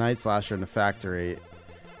against the Night Slasher in the factory.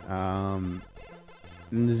 In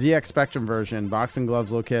the ZX Spectrum version, boxing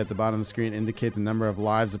gloves located at the bottom of the screen indicate the number of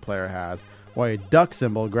lives the player has, while a duck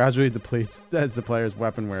symbol gradually depletes as the player's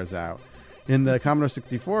weapon wears out. In the Commodore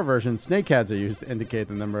 64 version, snake heads are used to indicate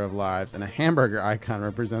the number of lives, and a hamburger icon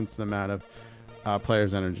represents the amount of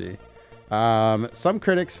player's energy. Some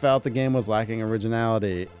critics felt the game was lacking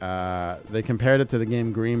originality. They compared it to the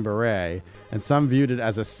game Green Beret, and some viewed it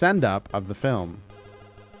as a send-up of the film.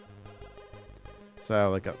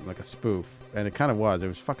 So like a spoof, and it kind of was. It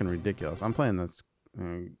was fucking ridiculous. I'm playing this.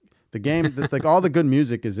 The game, like all the good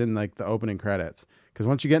music is in like the opening credits, because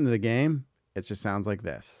once you get into the game, it just sounds like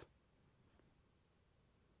this,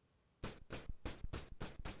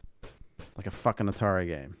 like a fucking Atari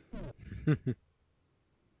game.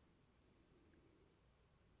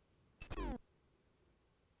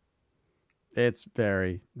 It's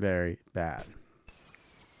very, very bad.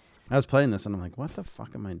 I was playing this and I'm like, what the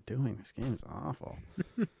fuck am I doing? This game is awful.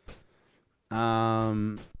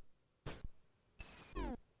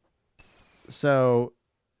 So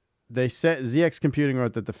they said ZX Computing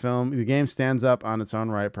wrote that the game stands up on its own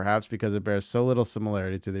right, perhaps because it bears so little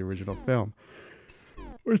similarity to the original film.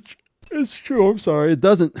 Which is true. I'm sorry. It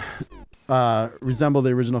doesn't resemble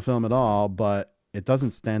the original film at all, but it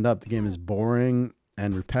doesn't stand up. The game is boring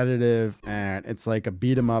and repetitive, and it's like a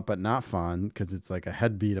beat 'em up, but not fun, because it's like a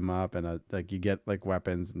head beat 'em up, and like you get like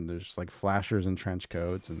weapons, and there's like flashers and trench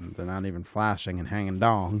coats, and they're not even flashing and hanging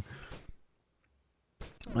dong.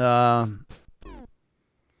 In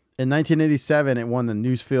 1987, it won the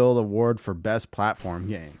Newsfield Award for Best Platform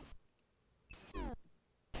Game.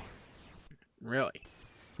 Really?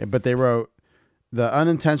 Yeah, but they wrote, the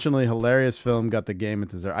unintentionally hilarious film got the game it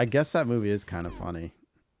deserved. I guess that movie is kind of funny.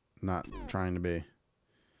 Not trying to be.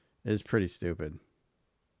 It is pretty stupid.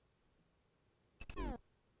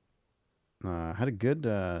 Had a good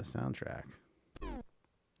soundtrack. I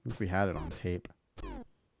think we had it on tape.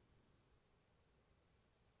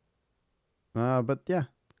 But yeah,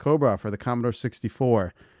 Cobra for the Commodore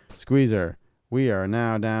 64. Squeezer, we are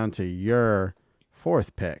now down to your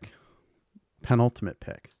fourth pick. Penultimate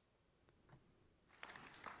pick.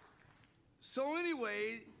 So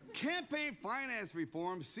anyway, campaign finance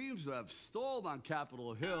reform seems to have stalled on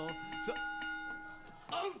Capitol Hill. So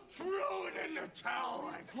I'm throwing in the towel.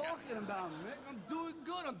 what are you talking about, Mick? I'm doing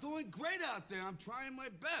good. I'm doing great out there. I'm trying my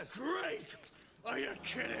best. Great. Are you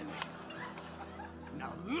kidding?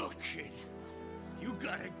 Now look, kid. You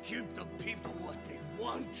gotta give the people what they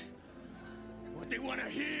want. What they want to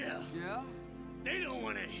hear. Yeah? They don't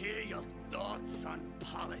want to hear your thoughts on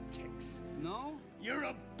politics. No? You're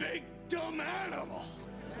a big, dumb animal.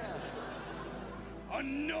 Yeah. A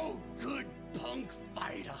no-good punk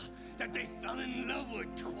fighter that they fell in love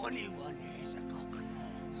with 21 years ago.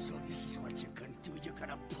 So this is what you're gonna do. You're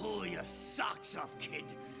gonna pull your socks up, kid.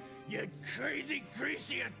 You crazy,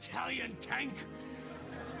 greasy Italian tank.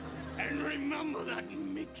 And remember that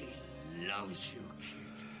Mickey loves you,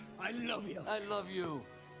 kid. I love you. I love you.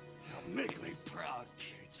 Now make me proud,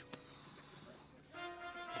 kid.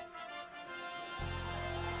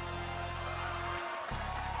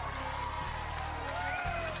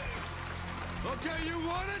 Okay, you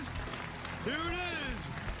want it? Here it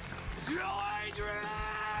is. Go, Adrian!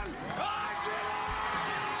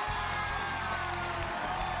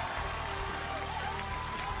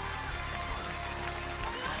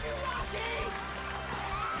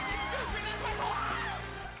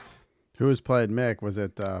 Who was played Mick? Was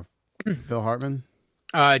it Phil Hartman?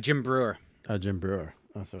 Jim Brewer. Jim Brewer.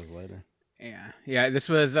 Oh, so it was later. Yeah. This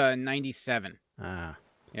was 97. Ah.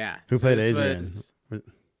 Yeah. Who played Adrian?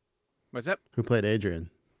 What's up? Who played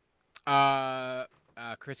Adrian?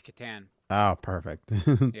 Chris Kattan. Oh, perfect.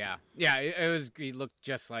 Yeah. It was. He looked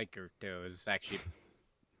just like her too. It was actually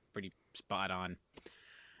pretty spot on.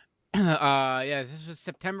 Yeah. This was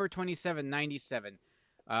September 27, 97.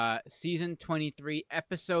 Season 23,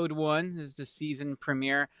 episode 1. This is the season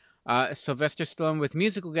premiere. Sylvester Stallone with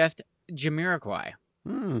musical guest Jamiroquai.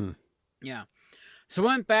 Yeah. So I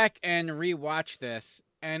went back and rewatched this,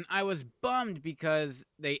 and I was bummed because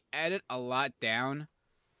they edit a lot down.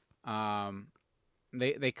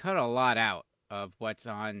 They cut a lot out of what's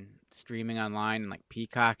on streaming online and like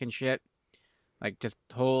Peacock and shit. Like just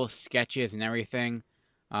whole sketches and everything.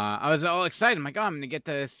 I was all excited. I'm like, oh, I'm going to get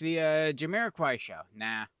to see a Jamiroquai show.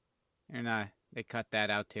 Nah. They're not. They cut that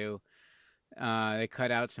out too. They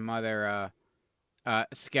cut out some other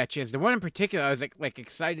sketches. The one in particular I was like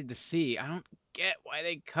excited to see. I don't get why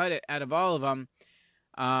they cut it out of all of them.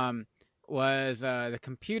 Was the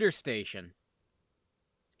computer station.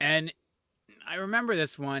 And I remember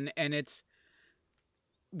this one, and it's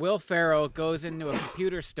Will Ferrell goes into a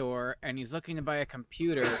computer store, and he's looking to buy a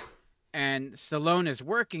computer, and Stallone is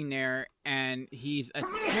working there, and he's a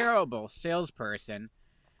terrible salesperson.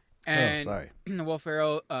 And Will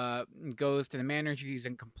Ferrell goes to the manager. He's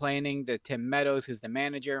complaining to Tim Meadows, who's the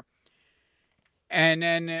manager.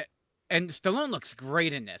 And Stallone looks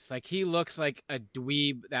great in this. Like, he looks like a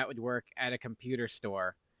dweeb that would work at a computer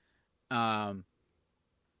store.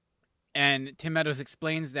 And Tim Meadows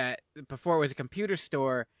explains that before it was a computer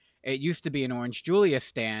store, it used to be an Orange Julius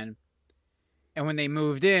stand. And when they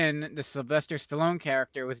moved in, the Sylvester Stallone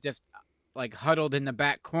character was just like huddled in the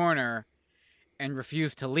back corner and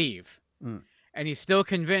refused to leave. And he's still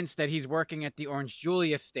convinced that he's working at the Orange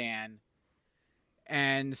Julius stand.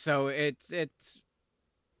 And so it's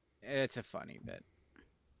a funny bit.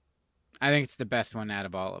 I think it's the best one out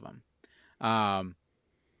of all of them.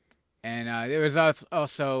 And there was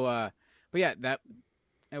also, but yeah, that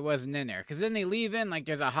it wasn't in there. Because then they leave in, like,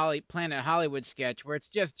 there's a Planet Hollywood sketch where it's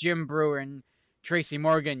just Jim Brewer and Tracy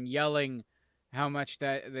Morgan yelling how much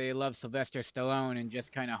that they love Sylvester Stallone and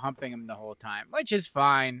just kind of humping him the whole time, which is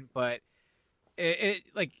fine, but it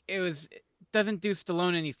doesn't do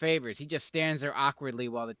Stallone any favors. He just stands there awkwardly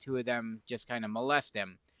while the two of them just kind of molest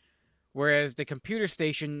him. Whereas the computer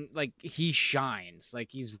station, like, he shines.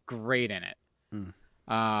 Like, he's great in it.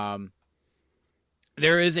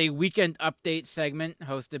 There is a weekend update segment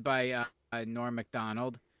hosted by Norm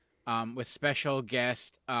Macdonald with special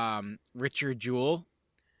guest Richard Jewell.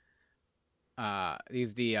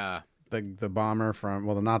 He's the bomber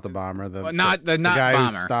from not the bomber, the guy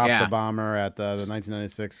bomber. Who stopped the bomber at the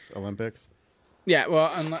 1996 Olympics. Yeah,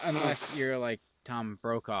 well, unless you're like Tom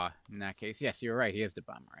Brokaw in that case. Yes, you're right. He is the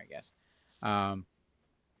bomber, I guess.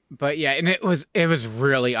 But yeah, and it was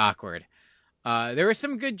really awkward. There were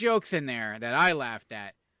some good jokes in there that I laughed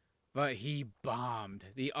at, but he bombed.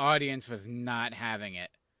 The audience was not having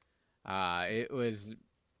it. It was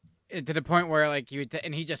to the point where like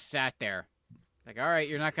and he just sat there, like, all right,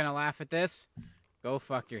 you're not gonna laugh at this, go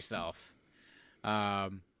fuck yourself.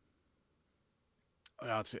 What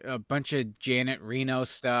else? A bunch of Janet Reno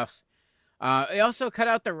stuff. They also cut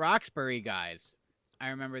out the Roxbury guys. I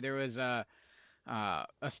remember there was a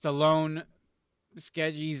Stallone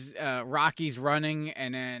sketches, Rocky's running,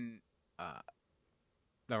 and then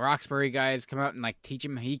the Roxbury guys come out and like teach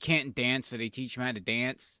him. He can't dance, so they teach him how to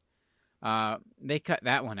dance. They cut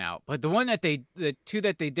that one out, but the two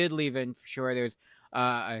that they did leave in for sure. There's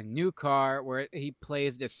a new car where he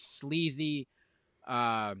plays this sleazy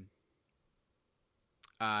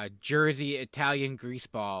Jersey Italian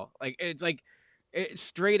greaseball. Like it's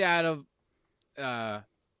straight out of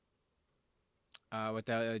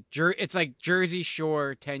it's like Jersey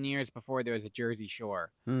Shore 10 years before there was a Jersey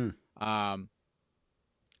Shore. And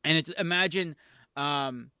it's imagine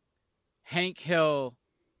Hank Hill.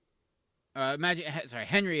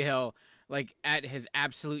 Henry Hill, like at his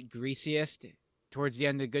absolute greasiest towards the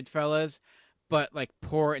end of Goodfellas, but like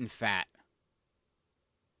poor and fat.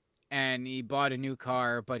 And he bought a new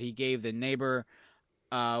car, but he gave the neighbor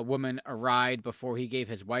woman a ride before he gave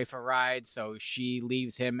his wife a ride. So she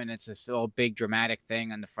leaves him, and it's this little big dramatic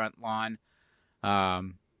thing on the front lawn.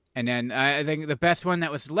 And then I think the best one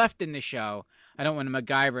that was left in the show, I don't want to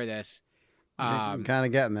MacGyver this. I'm kind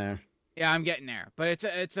of getting there. Yeah, I'm getting there. But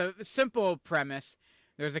it's a simple premise.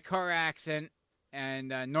 There's a car accident, and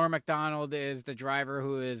Norm Macdonald is the driver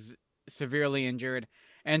who is severely injured.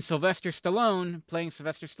 And Sylvester Stallone, playing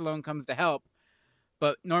Sylvester Stallone, comes to help.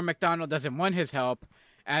 But Norm Macdonald doesn't want his help.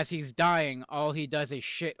 As he's dying, all he does is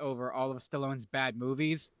shit over all of Stallone's bad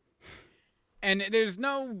movies. And there's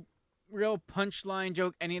no real punchline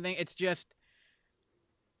joke, anything. It's just...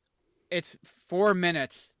 It's 4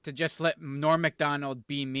 minutes to just let Norm Macdonald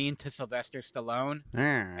be mean to Sylvester Stallone.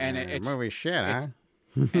 And it's movie shit, huh?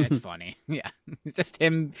 And it's funny. Yeah. It's just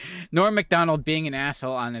him, Norm Macdonald being an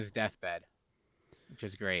asshole on his deathbed, which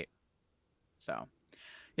is great. So,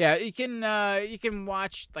 yeah, you can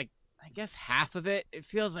watch, like, I guess half of it. It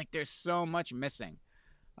feels like there's so much missing.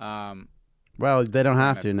 Well, they don't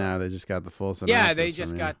have to now. They just got the full synopsis. Yeah, they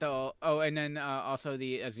just got the... Oh, and then also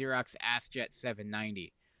the Xerox AskJet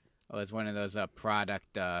 790. Oh, it's one of those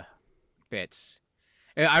product bits.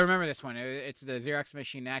 I remember this one. It's the Xerox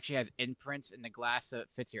machine that actually has imprints in the glass so it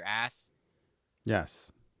fits your ass.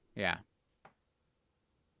 Yes. Yeah.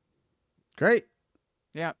 Great.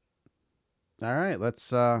 Yep. All right, let's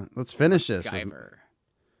finish this.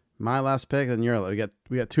 My last pick, and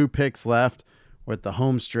we got 2 picks left with the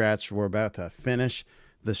home stretch. We're about to finish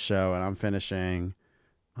the show, and I'm finishing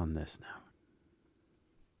on this now.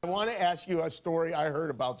 I want to ask you a story I heard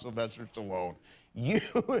about Sylvester Stallone.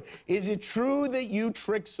 Is it true that you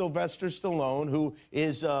tricked Sylvester Stallone, who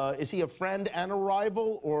is he a friend and a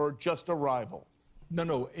rival or just a rival?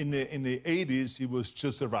 No. In the 80s, he was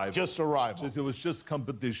just a rival. Just a rival. It was just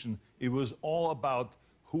competition. It was all about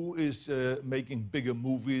who is making bigger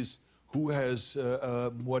movies, who has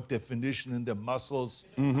more definition in their muscles,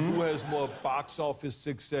 who has more box office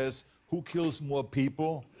success, who kills more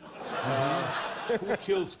people. Who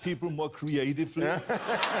kills people more creatively?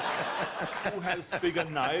 Who has bigger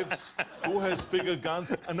knives? Who has bigger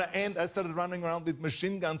guns? And I started running around with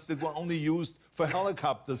machine guns that were only used for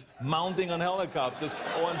helicopters, mounting on helicopters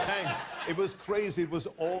or on tanks. It was crazy. It was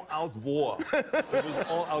all-out war. It was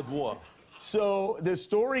all-out war. So the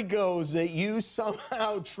story goes that you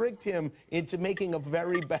somehow tricked him into making a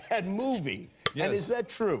very bad movie. Yes. And is that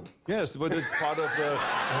true? Yes, but it's part of the...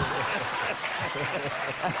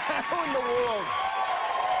 How in the world?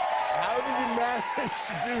 How did you manage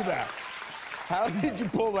to do that? How did you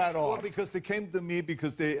pull that off? Well, because they came to me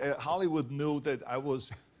because Hollywood knew that I was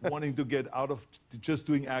wanting to get out of just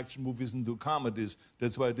doing action movies and do comedies.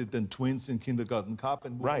 That's why I did then Twins and Kindergarten Cop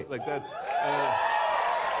and movies like that.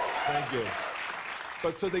 Thank you.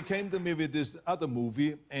 But so they came to me with this other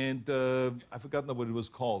movie, and I forgot what it was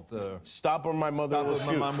called. Stop or My Mother Will Shoot.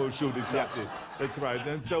 Stop or My Mom Will Shoot, exactly. Yes. That's right.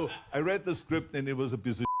 And so I read the script, and it was a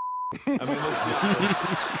piece of I mean, let's be honest.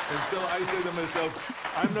 And so I said to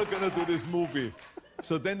myself, I'm not going to do this movie.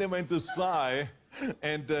 So then they went to Sly,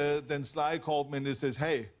 and then Sly called me, and he says,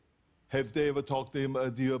 hey, have they ever talked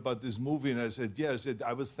to you about this movie? And I said, yeah. I said,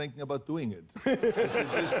 I was thinking about doing it. I said,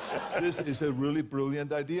 this is a really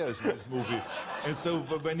brilliant idea, I said, this movie. And so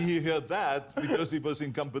when he heard that, because he was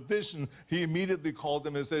in competition, he immediately called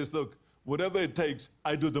him and says, look, whatever it takes,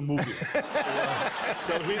 I do the movie.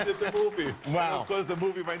 So he did the movie. Wow. And of course, the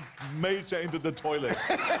movie went major into the toilet.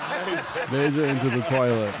 Major into the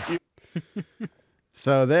toilet.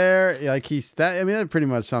 So there, like that pretty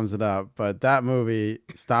much sums it up. But that movie,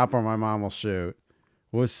 Stop or My Mom Will Shoot,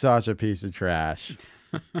 was such a piece of trash.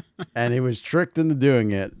 And he was tricked into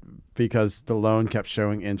doing it because Stallone kept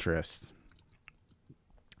showing interest.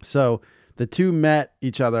 So the two met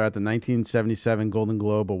each other at the 1977 Golden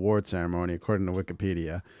Globe Award ceremony, according to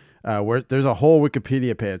Wikipedia, where there's a whole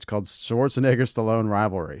Wikipedia page called Schwarzenegger-Stallone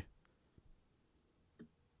Rivalry,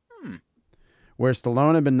 where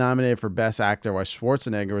Stallone had been nominated for Best Actor while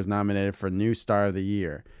Schwarzenegger was nominated for New Star of the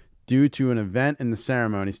Year. Due to an event in the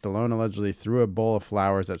ceremony, Stallone allegedly threw a bowl of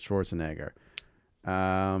flowers at Schwarzenegger.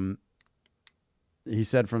 He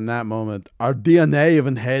said from that moment, our DNA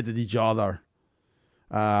even hated each other.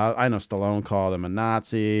 I know Stallone called him a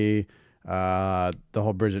Nazi. The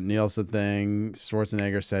whole Bridget Nielsen thing.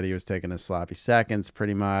 Schwarzenegger said he was taking his sloppy seconds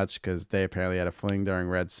pretty much because they apparently had a fling during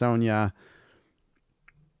Red Sonja.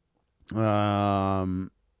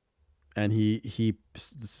 And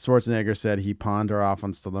Schwarzenegger said he pawned her off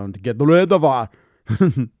on Stallone to get rid of her.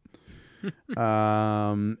 In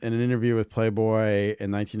an interview with Playboy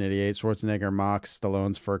in 1988, Schwarzenegger mocks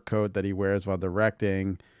Stallone's fur coat that he wears while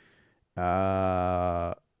directing.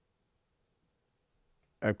 Of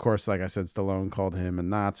course, like I said, Stallone called him a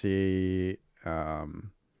Nazi.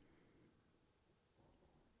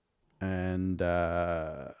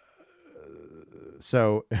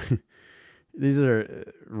 So these are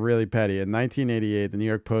really petty. In 1988, the New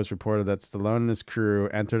York Post reported that Stallone and his crew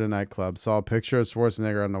entered a nightclub, saw a picture of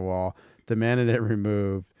Schwarzenegger on the wall, demanded it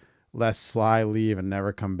removed, lest Sly leave and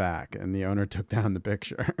never come back, and the owner took down the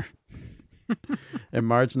picture. In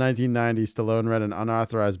March 1990, Stallone read an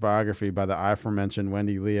unauthorized biography by the aforementioned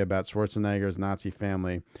Wendy Lee about Schwarzenegger's Nazi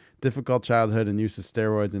family, difficult childhood, and use of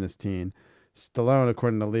steroids in his teen. Stallone,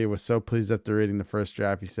 according to Lee, was so pleased after reading the first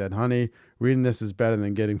draft, he said, "Honey, reading this is better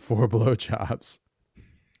than getting 4 blowjobs."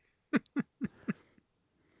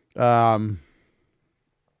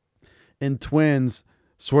 In Twins,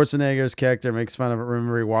 Schwarzenegger's character makes fun of it.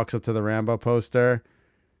 Remember, he walks up to the Rambo poster,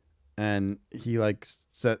 and he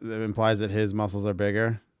implies that his muscles are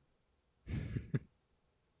bigger.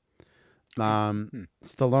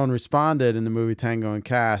 Stallone responded in the movie Tango and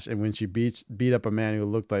Cash, in which he beat up a man who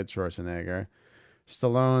looked like Schwarzenegger.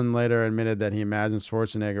 Stallone later admitted that he imagined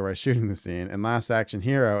Schwarzenegger while shooting the scene. In Last Action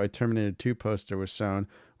Hero, a Terminator 2 poster was shown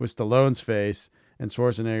with Stallone's face, and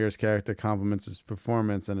Schwarzenegger's character compliments his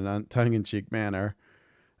performance in a tongue-in-cheek manner.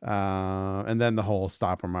 And then the whole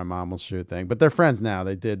Stop or My Mom Will Shoot thing. But they're friends now.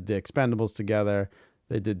 They did the Expendables together.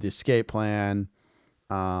 They did the Escape Plan.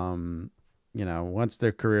 Once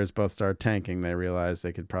their careers both started tanking, they realized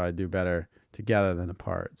they could probably do better together than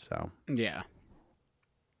apart. So yeah.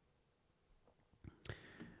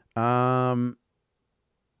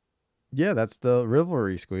 Yeah, that's the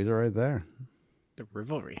rivalry squeezer right there. The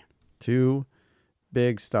rivalry. 2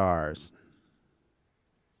 big stars.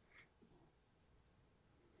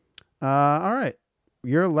 All right.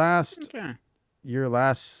 Your last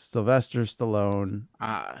Sylvester Stallone.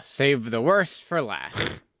 Save the worst for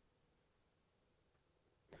last.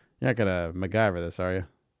 You're not gonna MacGyver this, are you?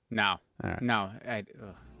 No. All right. No.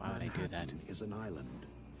 Why would I do that? Is an island.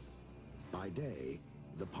 By day,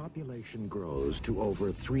 the population grows to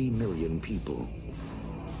over 3 million people.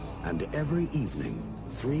 And every evening,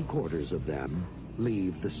 3/4 of them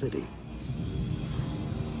leave the city.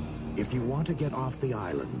 If you want to get off the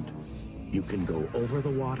island, you can go over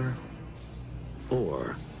the water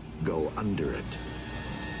or go under it.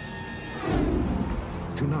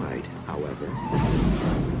 Tonight, however,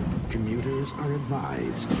 commuters are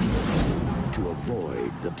advised to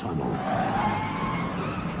avoid the tunnel.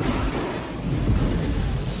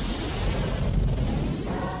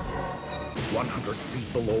 100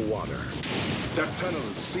 feet below water. That tunnel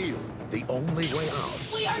is sealed. The only way out.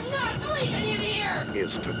 We are not leaving in here!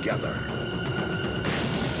 Is together.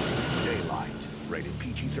 Daylight. Rated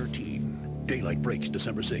PG-13. Daylight breaks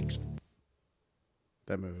December 6th.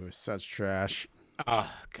 That movie was such trash.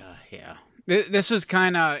 Oh, God, yeah. This was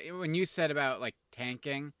kind of, when you said about, like,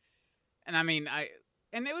 tanking, and I mean,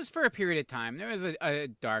 and it was for a period of time. There was a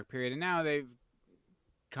dark period, and now they've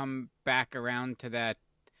come back around to that,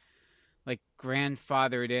 like,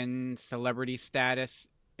 grandfathered in celebrity status,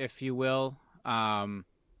 if you will.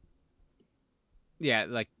 Yeah,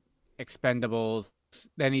 like, Expendables.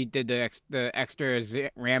 Then he did the extra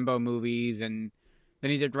Rambo movies, and then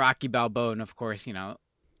he did Rocky Balboa, and of course,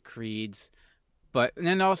 Creeds. But and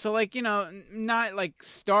then also, like, not like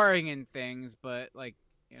starring in things, but like,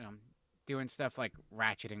 doing stuff like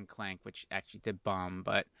Ratchet and Clank, which actually did bomb.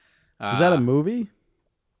 But is that a movie?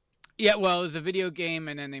 Yeah, well, it was a video game,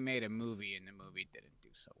 and then they made a movie, and the movie didn't do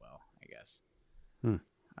so well, I guess.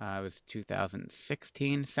 It was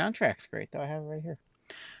 2016. Soundtrack's great, though. I have it right here.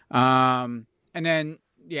 And then,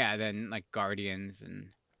 like Guardians and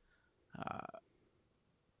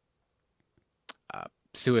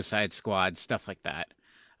Suicide Squad, stuff like that.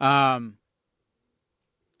 But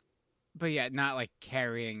yeah, not like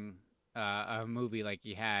carrying a movie like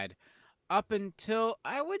he had up until,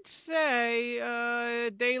 I would say,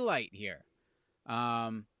 Daylight here.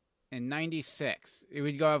 In 96. It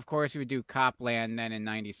would go, of course, he would do Copland then in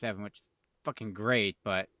 97, which is fucking great,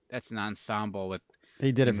 but that's an ensemble with...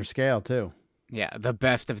 He did it for scale, too. Yeah, the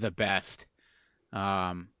best of the best.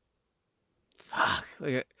 Fuck.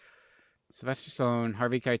 Look at Sylvester Stallone,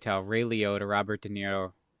 Harvey Keitel, Ray Liotta, Robert De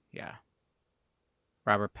Niro. Yeah.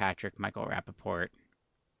 Robert Patrick, Michael Rappaport.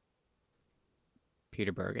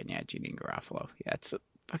 Peter Bergen, yeah, Jeanine Garofalo. Yeah, it's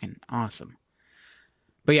fucking awesome.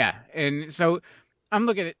 But yeah, and so... I'm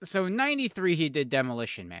looking at so 93 he did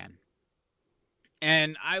Demolition Man.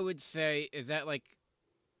 And I would say, is that like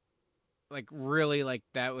really like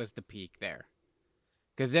that was the peak there?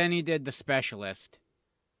 Because then he did The Specialist.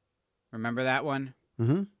 Remember that one?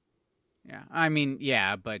 Mm-hmm. Yeah. I mean,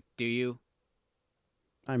 yeah, but do you?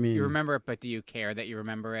 I mean... You remember it, but do you care that you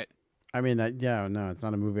remember it? I mean, no, it's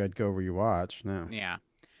not a movie I'd go where you watch, no. Yeah.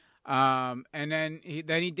 And then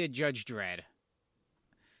he did Judge Dredd.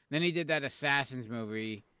 Then he did that Assassins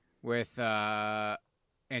movie with Antonio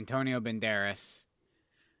Banderas.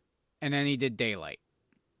 And then he did Daylight.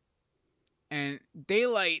 And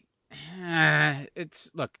Daylight,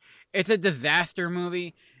 it's a disaster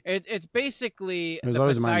movie. It's basically it was the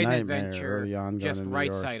always my Poseidon nightmare Adventure, early on, just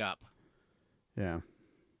right side up. Yeah.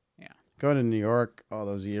 Yeah. Going to New York all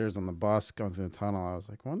those years on the bus, going through the tunnel, I was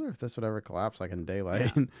like, I wonder if this would ever collapse like in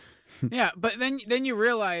Daylight. Yeah. Yeah, but then you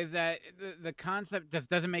realize that the concept just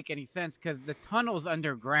doesn't make any sense because the tunnel's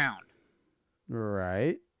underground.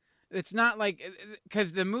 Right. It's not like,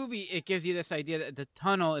 because the movie, it gives you this idea that the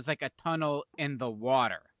tunnel is like a tunnel in the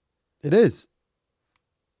water. It is.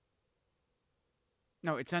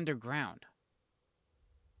 No, it's underground.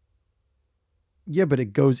 Yeah, but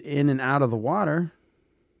it goes in and out of the water.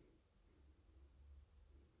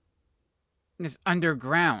 It's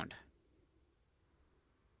underground.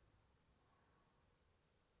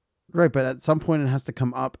 Right, but at some point it has to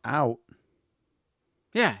come up out.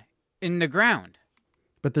 Yeah, in the ground.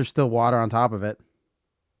 But there's still water on top of it.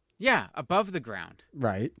 Yeah, above the ground.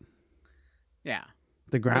 Right. Yeah.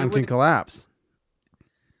 The ground can collapse.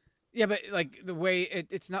 Yeah, but like the way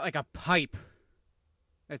it's not like a pipe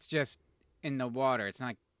that's just in the water. It's not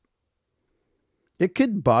like... It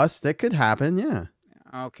could bust. It could happen, yeah.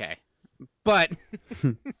 Okay. But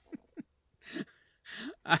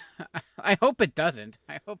I hope it doesn't.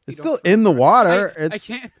 I hope it's still in the water. I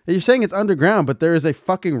can't... You're saying it's underground, but there is a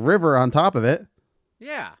fucking river on top of it.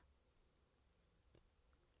 Yeah.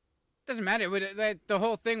 Doesn't matter. The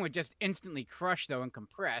whole thing would just instantly crush, though, and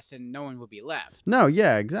compress, and no one would be left. No,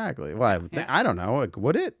 yeah, exactly. Well, Yeah. I don't know. Like,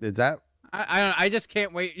 would it? Is that... I just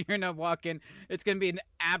can't wait. You're going to walk in. It's going to be an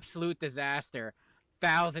absolute disaster.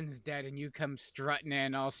 Thousands dead, and you come strutting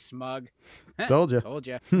in all smug. Told you. Told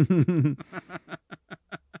you.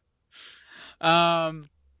 And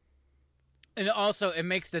also, it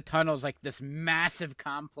makes the tunnels like this massive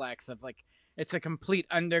complex of like, it's a complete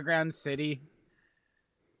underground city.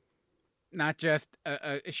 Not just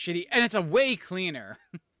a shitty, and it's a way cleaner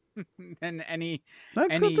than any. The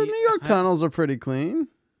New York tunnels are pretty clean.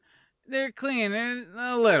 They're clean. They're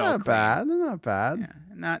a little. They're not bad. They're not bad. Yeah,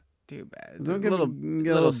 not too bad. It's Don't a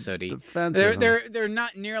little sooty. Defensive. They're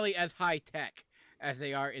not nearly as high tech as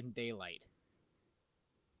they are in Daylight.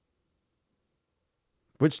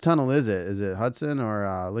 Which tunnel is it? Is it Hudson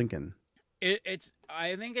or Lincoln? It's.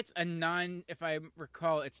 I think it's a non. If I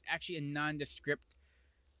recall, it's actually a nondescript.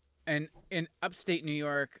 And in upstate New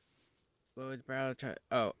York, what was Broward?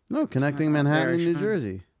 Oh, no, connecting Manhattan and New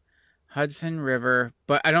Jersey. Hudson River,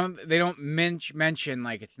 but they don't mention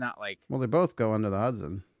like it's not like. Well, they both go under the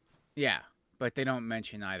Hudson. Yeah, but they don't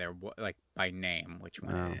mention either like by name which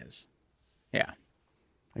one it is. Yeah,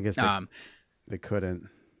 I guess they couldn't.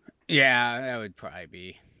 Yeah, that would probably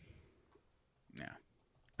be. Yeah,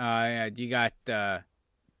 yeah. You got.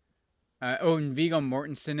 And Viggo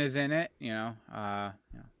Mortensen is in it. You know.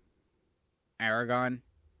 Aragon.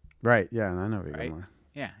 Right, yeah, I know Viggo right? Mortensen.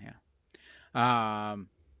 Yeah.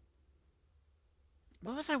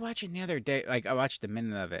 What was I watching the other day? Like, I watched a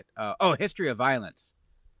minute of it. History of Violence.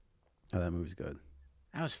 Oh, that movie's good.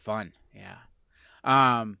 That was fun, yeah.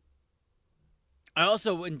 I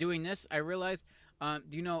also, when doing this, I realized, and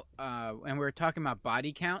we were talking about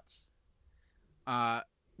body counts,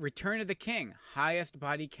 Return of the King, highest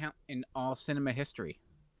body count in all cinema history.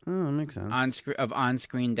 Oh, that makes sense.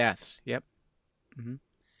 On-screen deaths. Yep. Mm-hmm.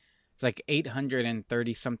 It's like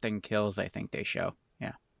 830 something kills, I think they show.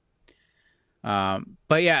 Yeah.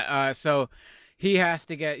 But yeah, so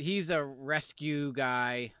he's a rescue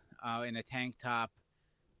guy in a tank top,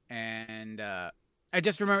 and I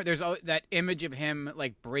just remember there's that image of him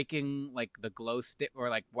like breaking like the glow stick or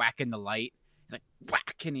like whacking the light. He's like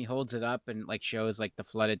whack, and he holds it up and like shows like the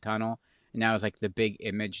flooded tunnel, and that was like the big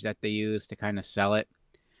image that they use to kind of sell it.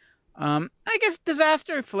 I guess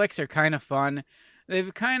disaster flicks are kind of fun.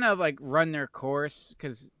 They've kind of like run their course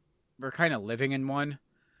because we're kind of living in one.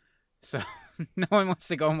 So no one wants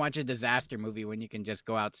to go and watch a disaster movie when you can just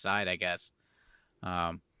go outside, I guess.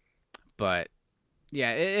 But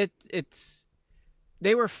yeah, it's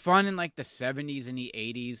they were fun in like the 70s and the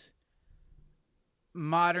 80s.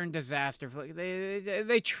 Modern disaster flick,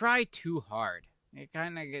 they try too hard. It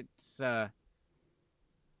kind of gets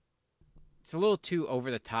it's a little too over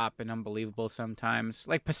the top and unbelievable sometimes.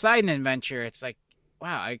 Like Poseidon Adventure, it's like,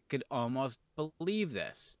 wow, I could almost believe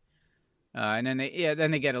this. And then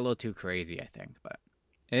they get a little too crazy, I think. But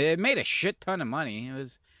it made a shit ton of money.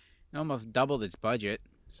 It almost doubled its budget,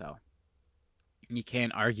 so you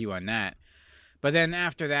can't argue on that. But then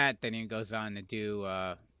after that, then he goes on to do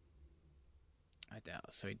what the hell?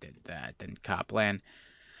 So he did that, then Copland.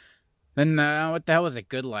 Then what the hell was A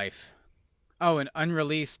Good Life? Oh, and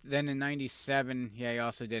Unreleased. Then in '97, he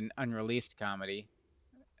also did an unreleased comedy,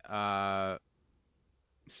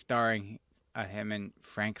 starring him and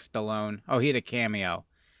Frank Stallone. Oh, he had a cameo.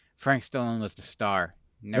 Frank Stallone was the star.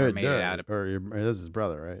 Never made it out of. Or this is his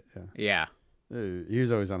brother, right? Yeah. He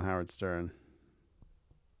was always on Howard Stern.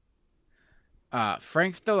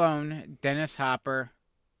 Frank Stallone, Dennis Hopper.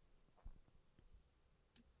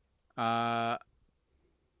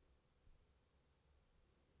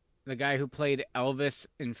 The guy who played Elvis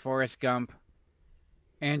in Forrest Gump,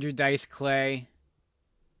 Andrew Dice Clay,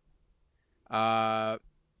 Paulie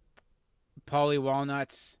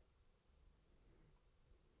Walnuts.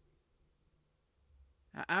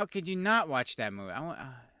 How could you not watch that movie?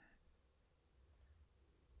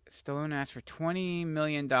 Stallone asked for $20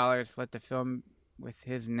 million to let the film with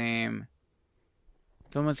his name.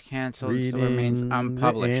 Film was canceled. Still remains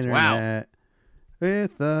unpublished. Wow.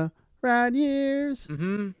 With the Rad Years.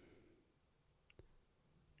 Mm-hmm.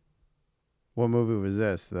 What movie was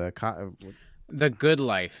this? The Good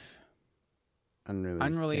Life.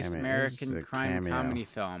 Unreleased American crime comedy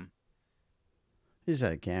film. He just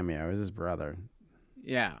had a cameo. It was his brother.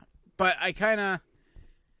 Yeah, but I kind of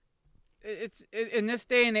it's in this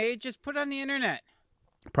day and age, just put it on the internet.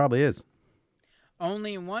 Probably is.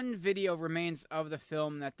 Only one video remains of the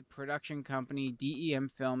film that the production company DEM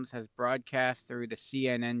Films has broadcast through the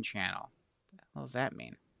CNN channel. What the hell does that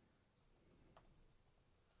mean?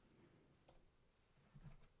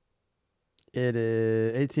 It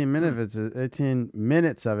is 18 minutes. 18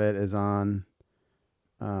 minutes of it is on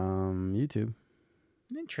YouTube.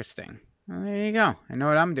 Interesting. Well, there you go. I know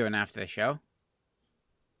what I'm doing after the show.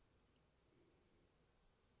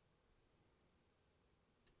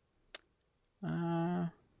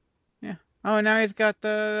 Yeah. Oh, now he's got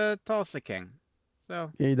the Tulsa King.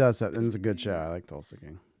 So yeah, he does that, and it's a good show. I like Tulsa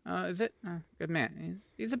King. Is it? Good man.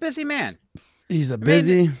 He's a busy man. He's a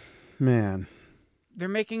busy man. They're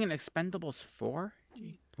making an Expendables 4?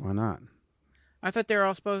 Why not? I thought they were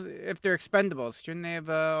all supposed. If they're Expendables, shouldn't they have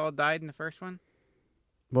all died in the first one?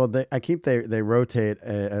 Well, they rotate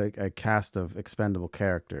a cast of expendable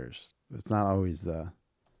characters. It's not always the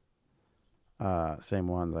same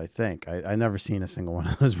ones. I think I never seen a single one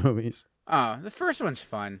of those movies. Oh, the first one's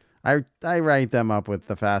fun. I write them up with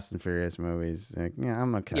the Fast and Furious movies. Like, yeah,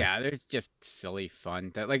 I'm okay. Yeah, they're just silly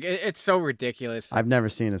fun. It's so ridiculous. I've never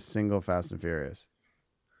seen a single Fast and Furious.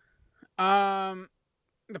 The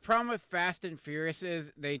problem with Fast and Furious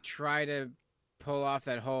is they try to pull off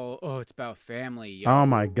that whole it's about family. Oh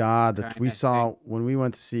my God, we saw when we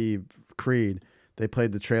went to see Creed. They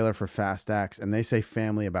played the trailer for Fast X, and they say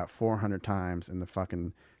family about 400 times in the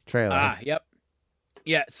fucking trailer. Yep.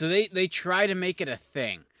 Yeah, so they try to make it a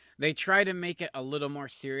thing. They try to make it a little more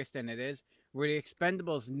serious than it is, where the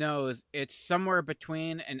Expendables knows it's somewhere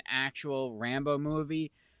between an actual Rambo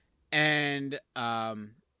movie and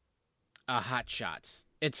Hot Shots.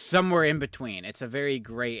 It's somewhere in between. It's a very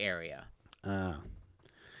gray area. Oh.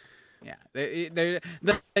 Yeah, they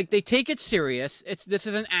take it serious. This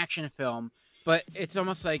is an action film, but it's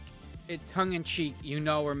almost like tongue in cheek. You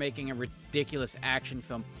know, we're making a ridiculous action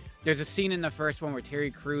film. There's a scene in the first one where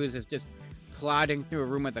Terry Crews is just plodding through a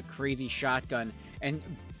room with a crazy shotgun, and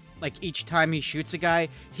like each time he shoots a guy,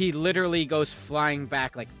 he literally goes flying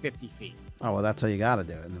back like 50 feet. Oh well, that's how you got to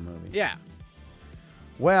do it in the movie. Yeah.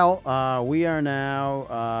 Well, we are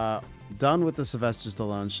now done with the Sylvester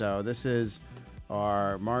Stallone show. This is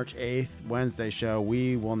our March 8th Wednesday show.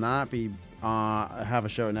 We will not be have a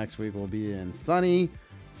show next week. We'll be in sunny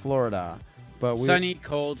Florida. But sunny,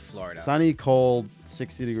 cold Florida. Sunny, cold,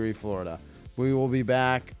 60-degree Florida. We will be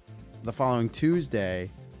back the following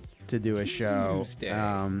Tuesday to do a show.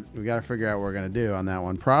 We got to figure out what we're going to do on that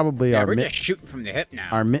one. Probably we're just shooting from the hip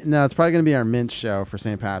now. No, it's probably going to be our mint show for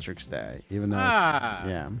St. Patrick's Day, even though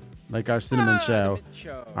it's like our cinnamon show,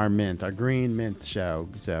 our green mint show.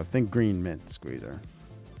 So think green mint squeezer.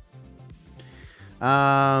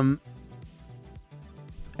 And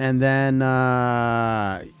then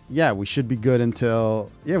we should be good until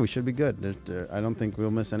we should be good. I don't think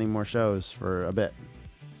we'll miss any more shows for a bit.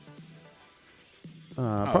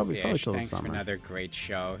 Probably till the summer. Thanks for another great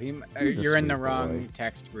show. You're in the wrong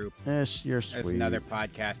text group. Ish, you're sweet. There's another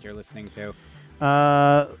podcast you're listening to.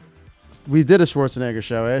 We did a Schwarzenegger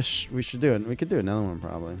show. Ish, we should do it. We could do another one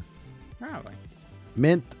probably.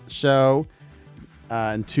 Mint show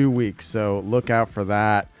in 2 weeks. So look out for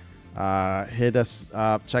that. Hit us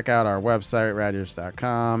up. Check out our website,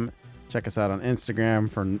 radyears.com. Check us out on Instagram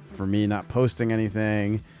for me not posting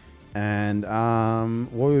anything. And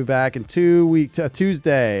we'll be back in 2 weeks,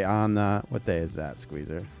 Tuesday on what day is that,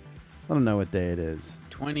 Squeezer? I don't know what day it is.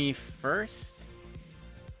 21st?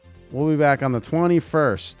 We'll be back on the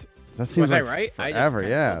 21st. That seems Was like I right? forever.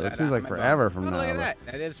 That seems like forever from now. Look at that.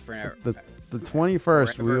 That is forever. The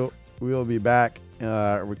 21st, we'll be back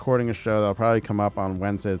recording a show that'll probably come up on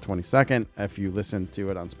Wednesday the 22nd if you listen to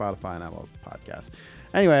it on Spotify and Apple Podcasts.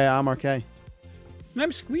 Anyway, I'm RK. And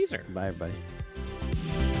I'm Squeezer. Bye,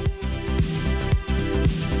 everybody.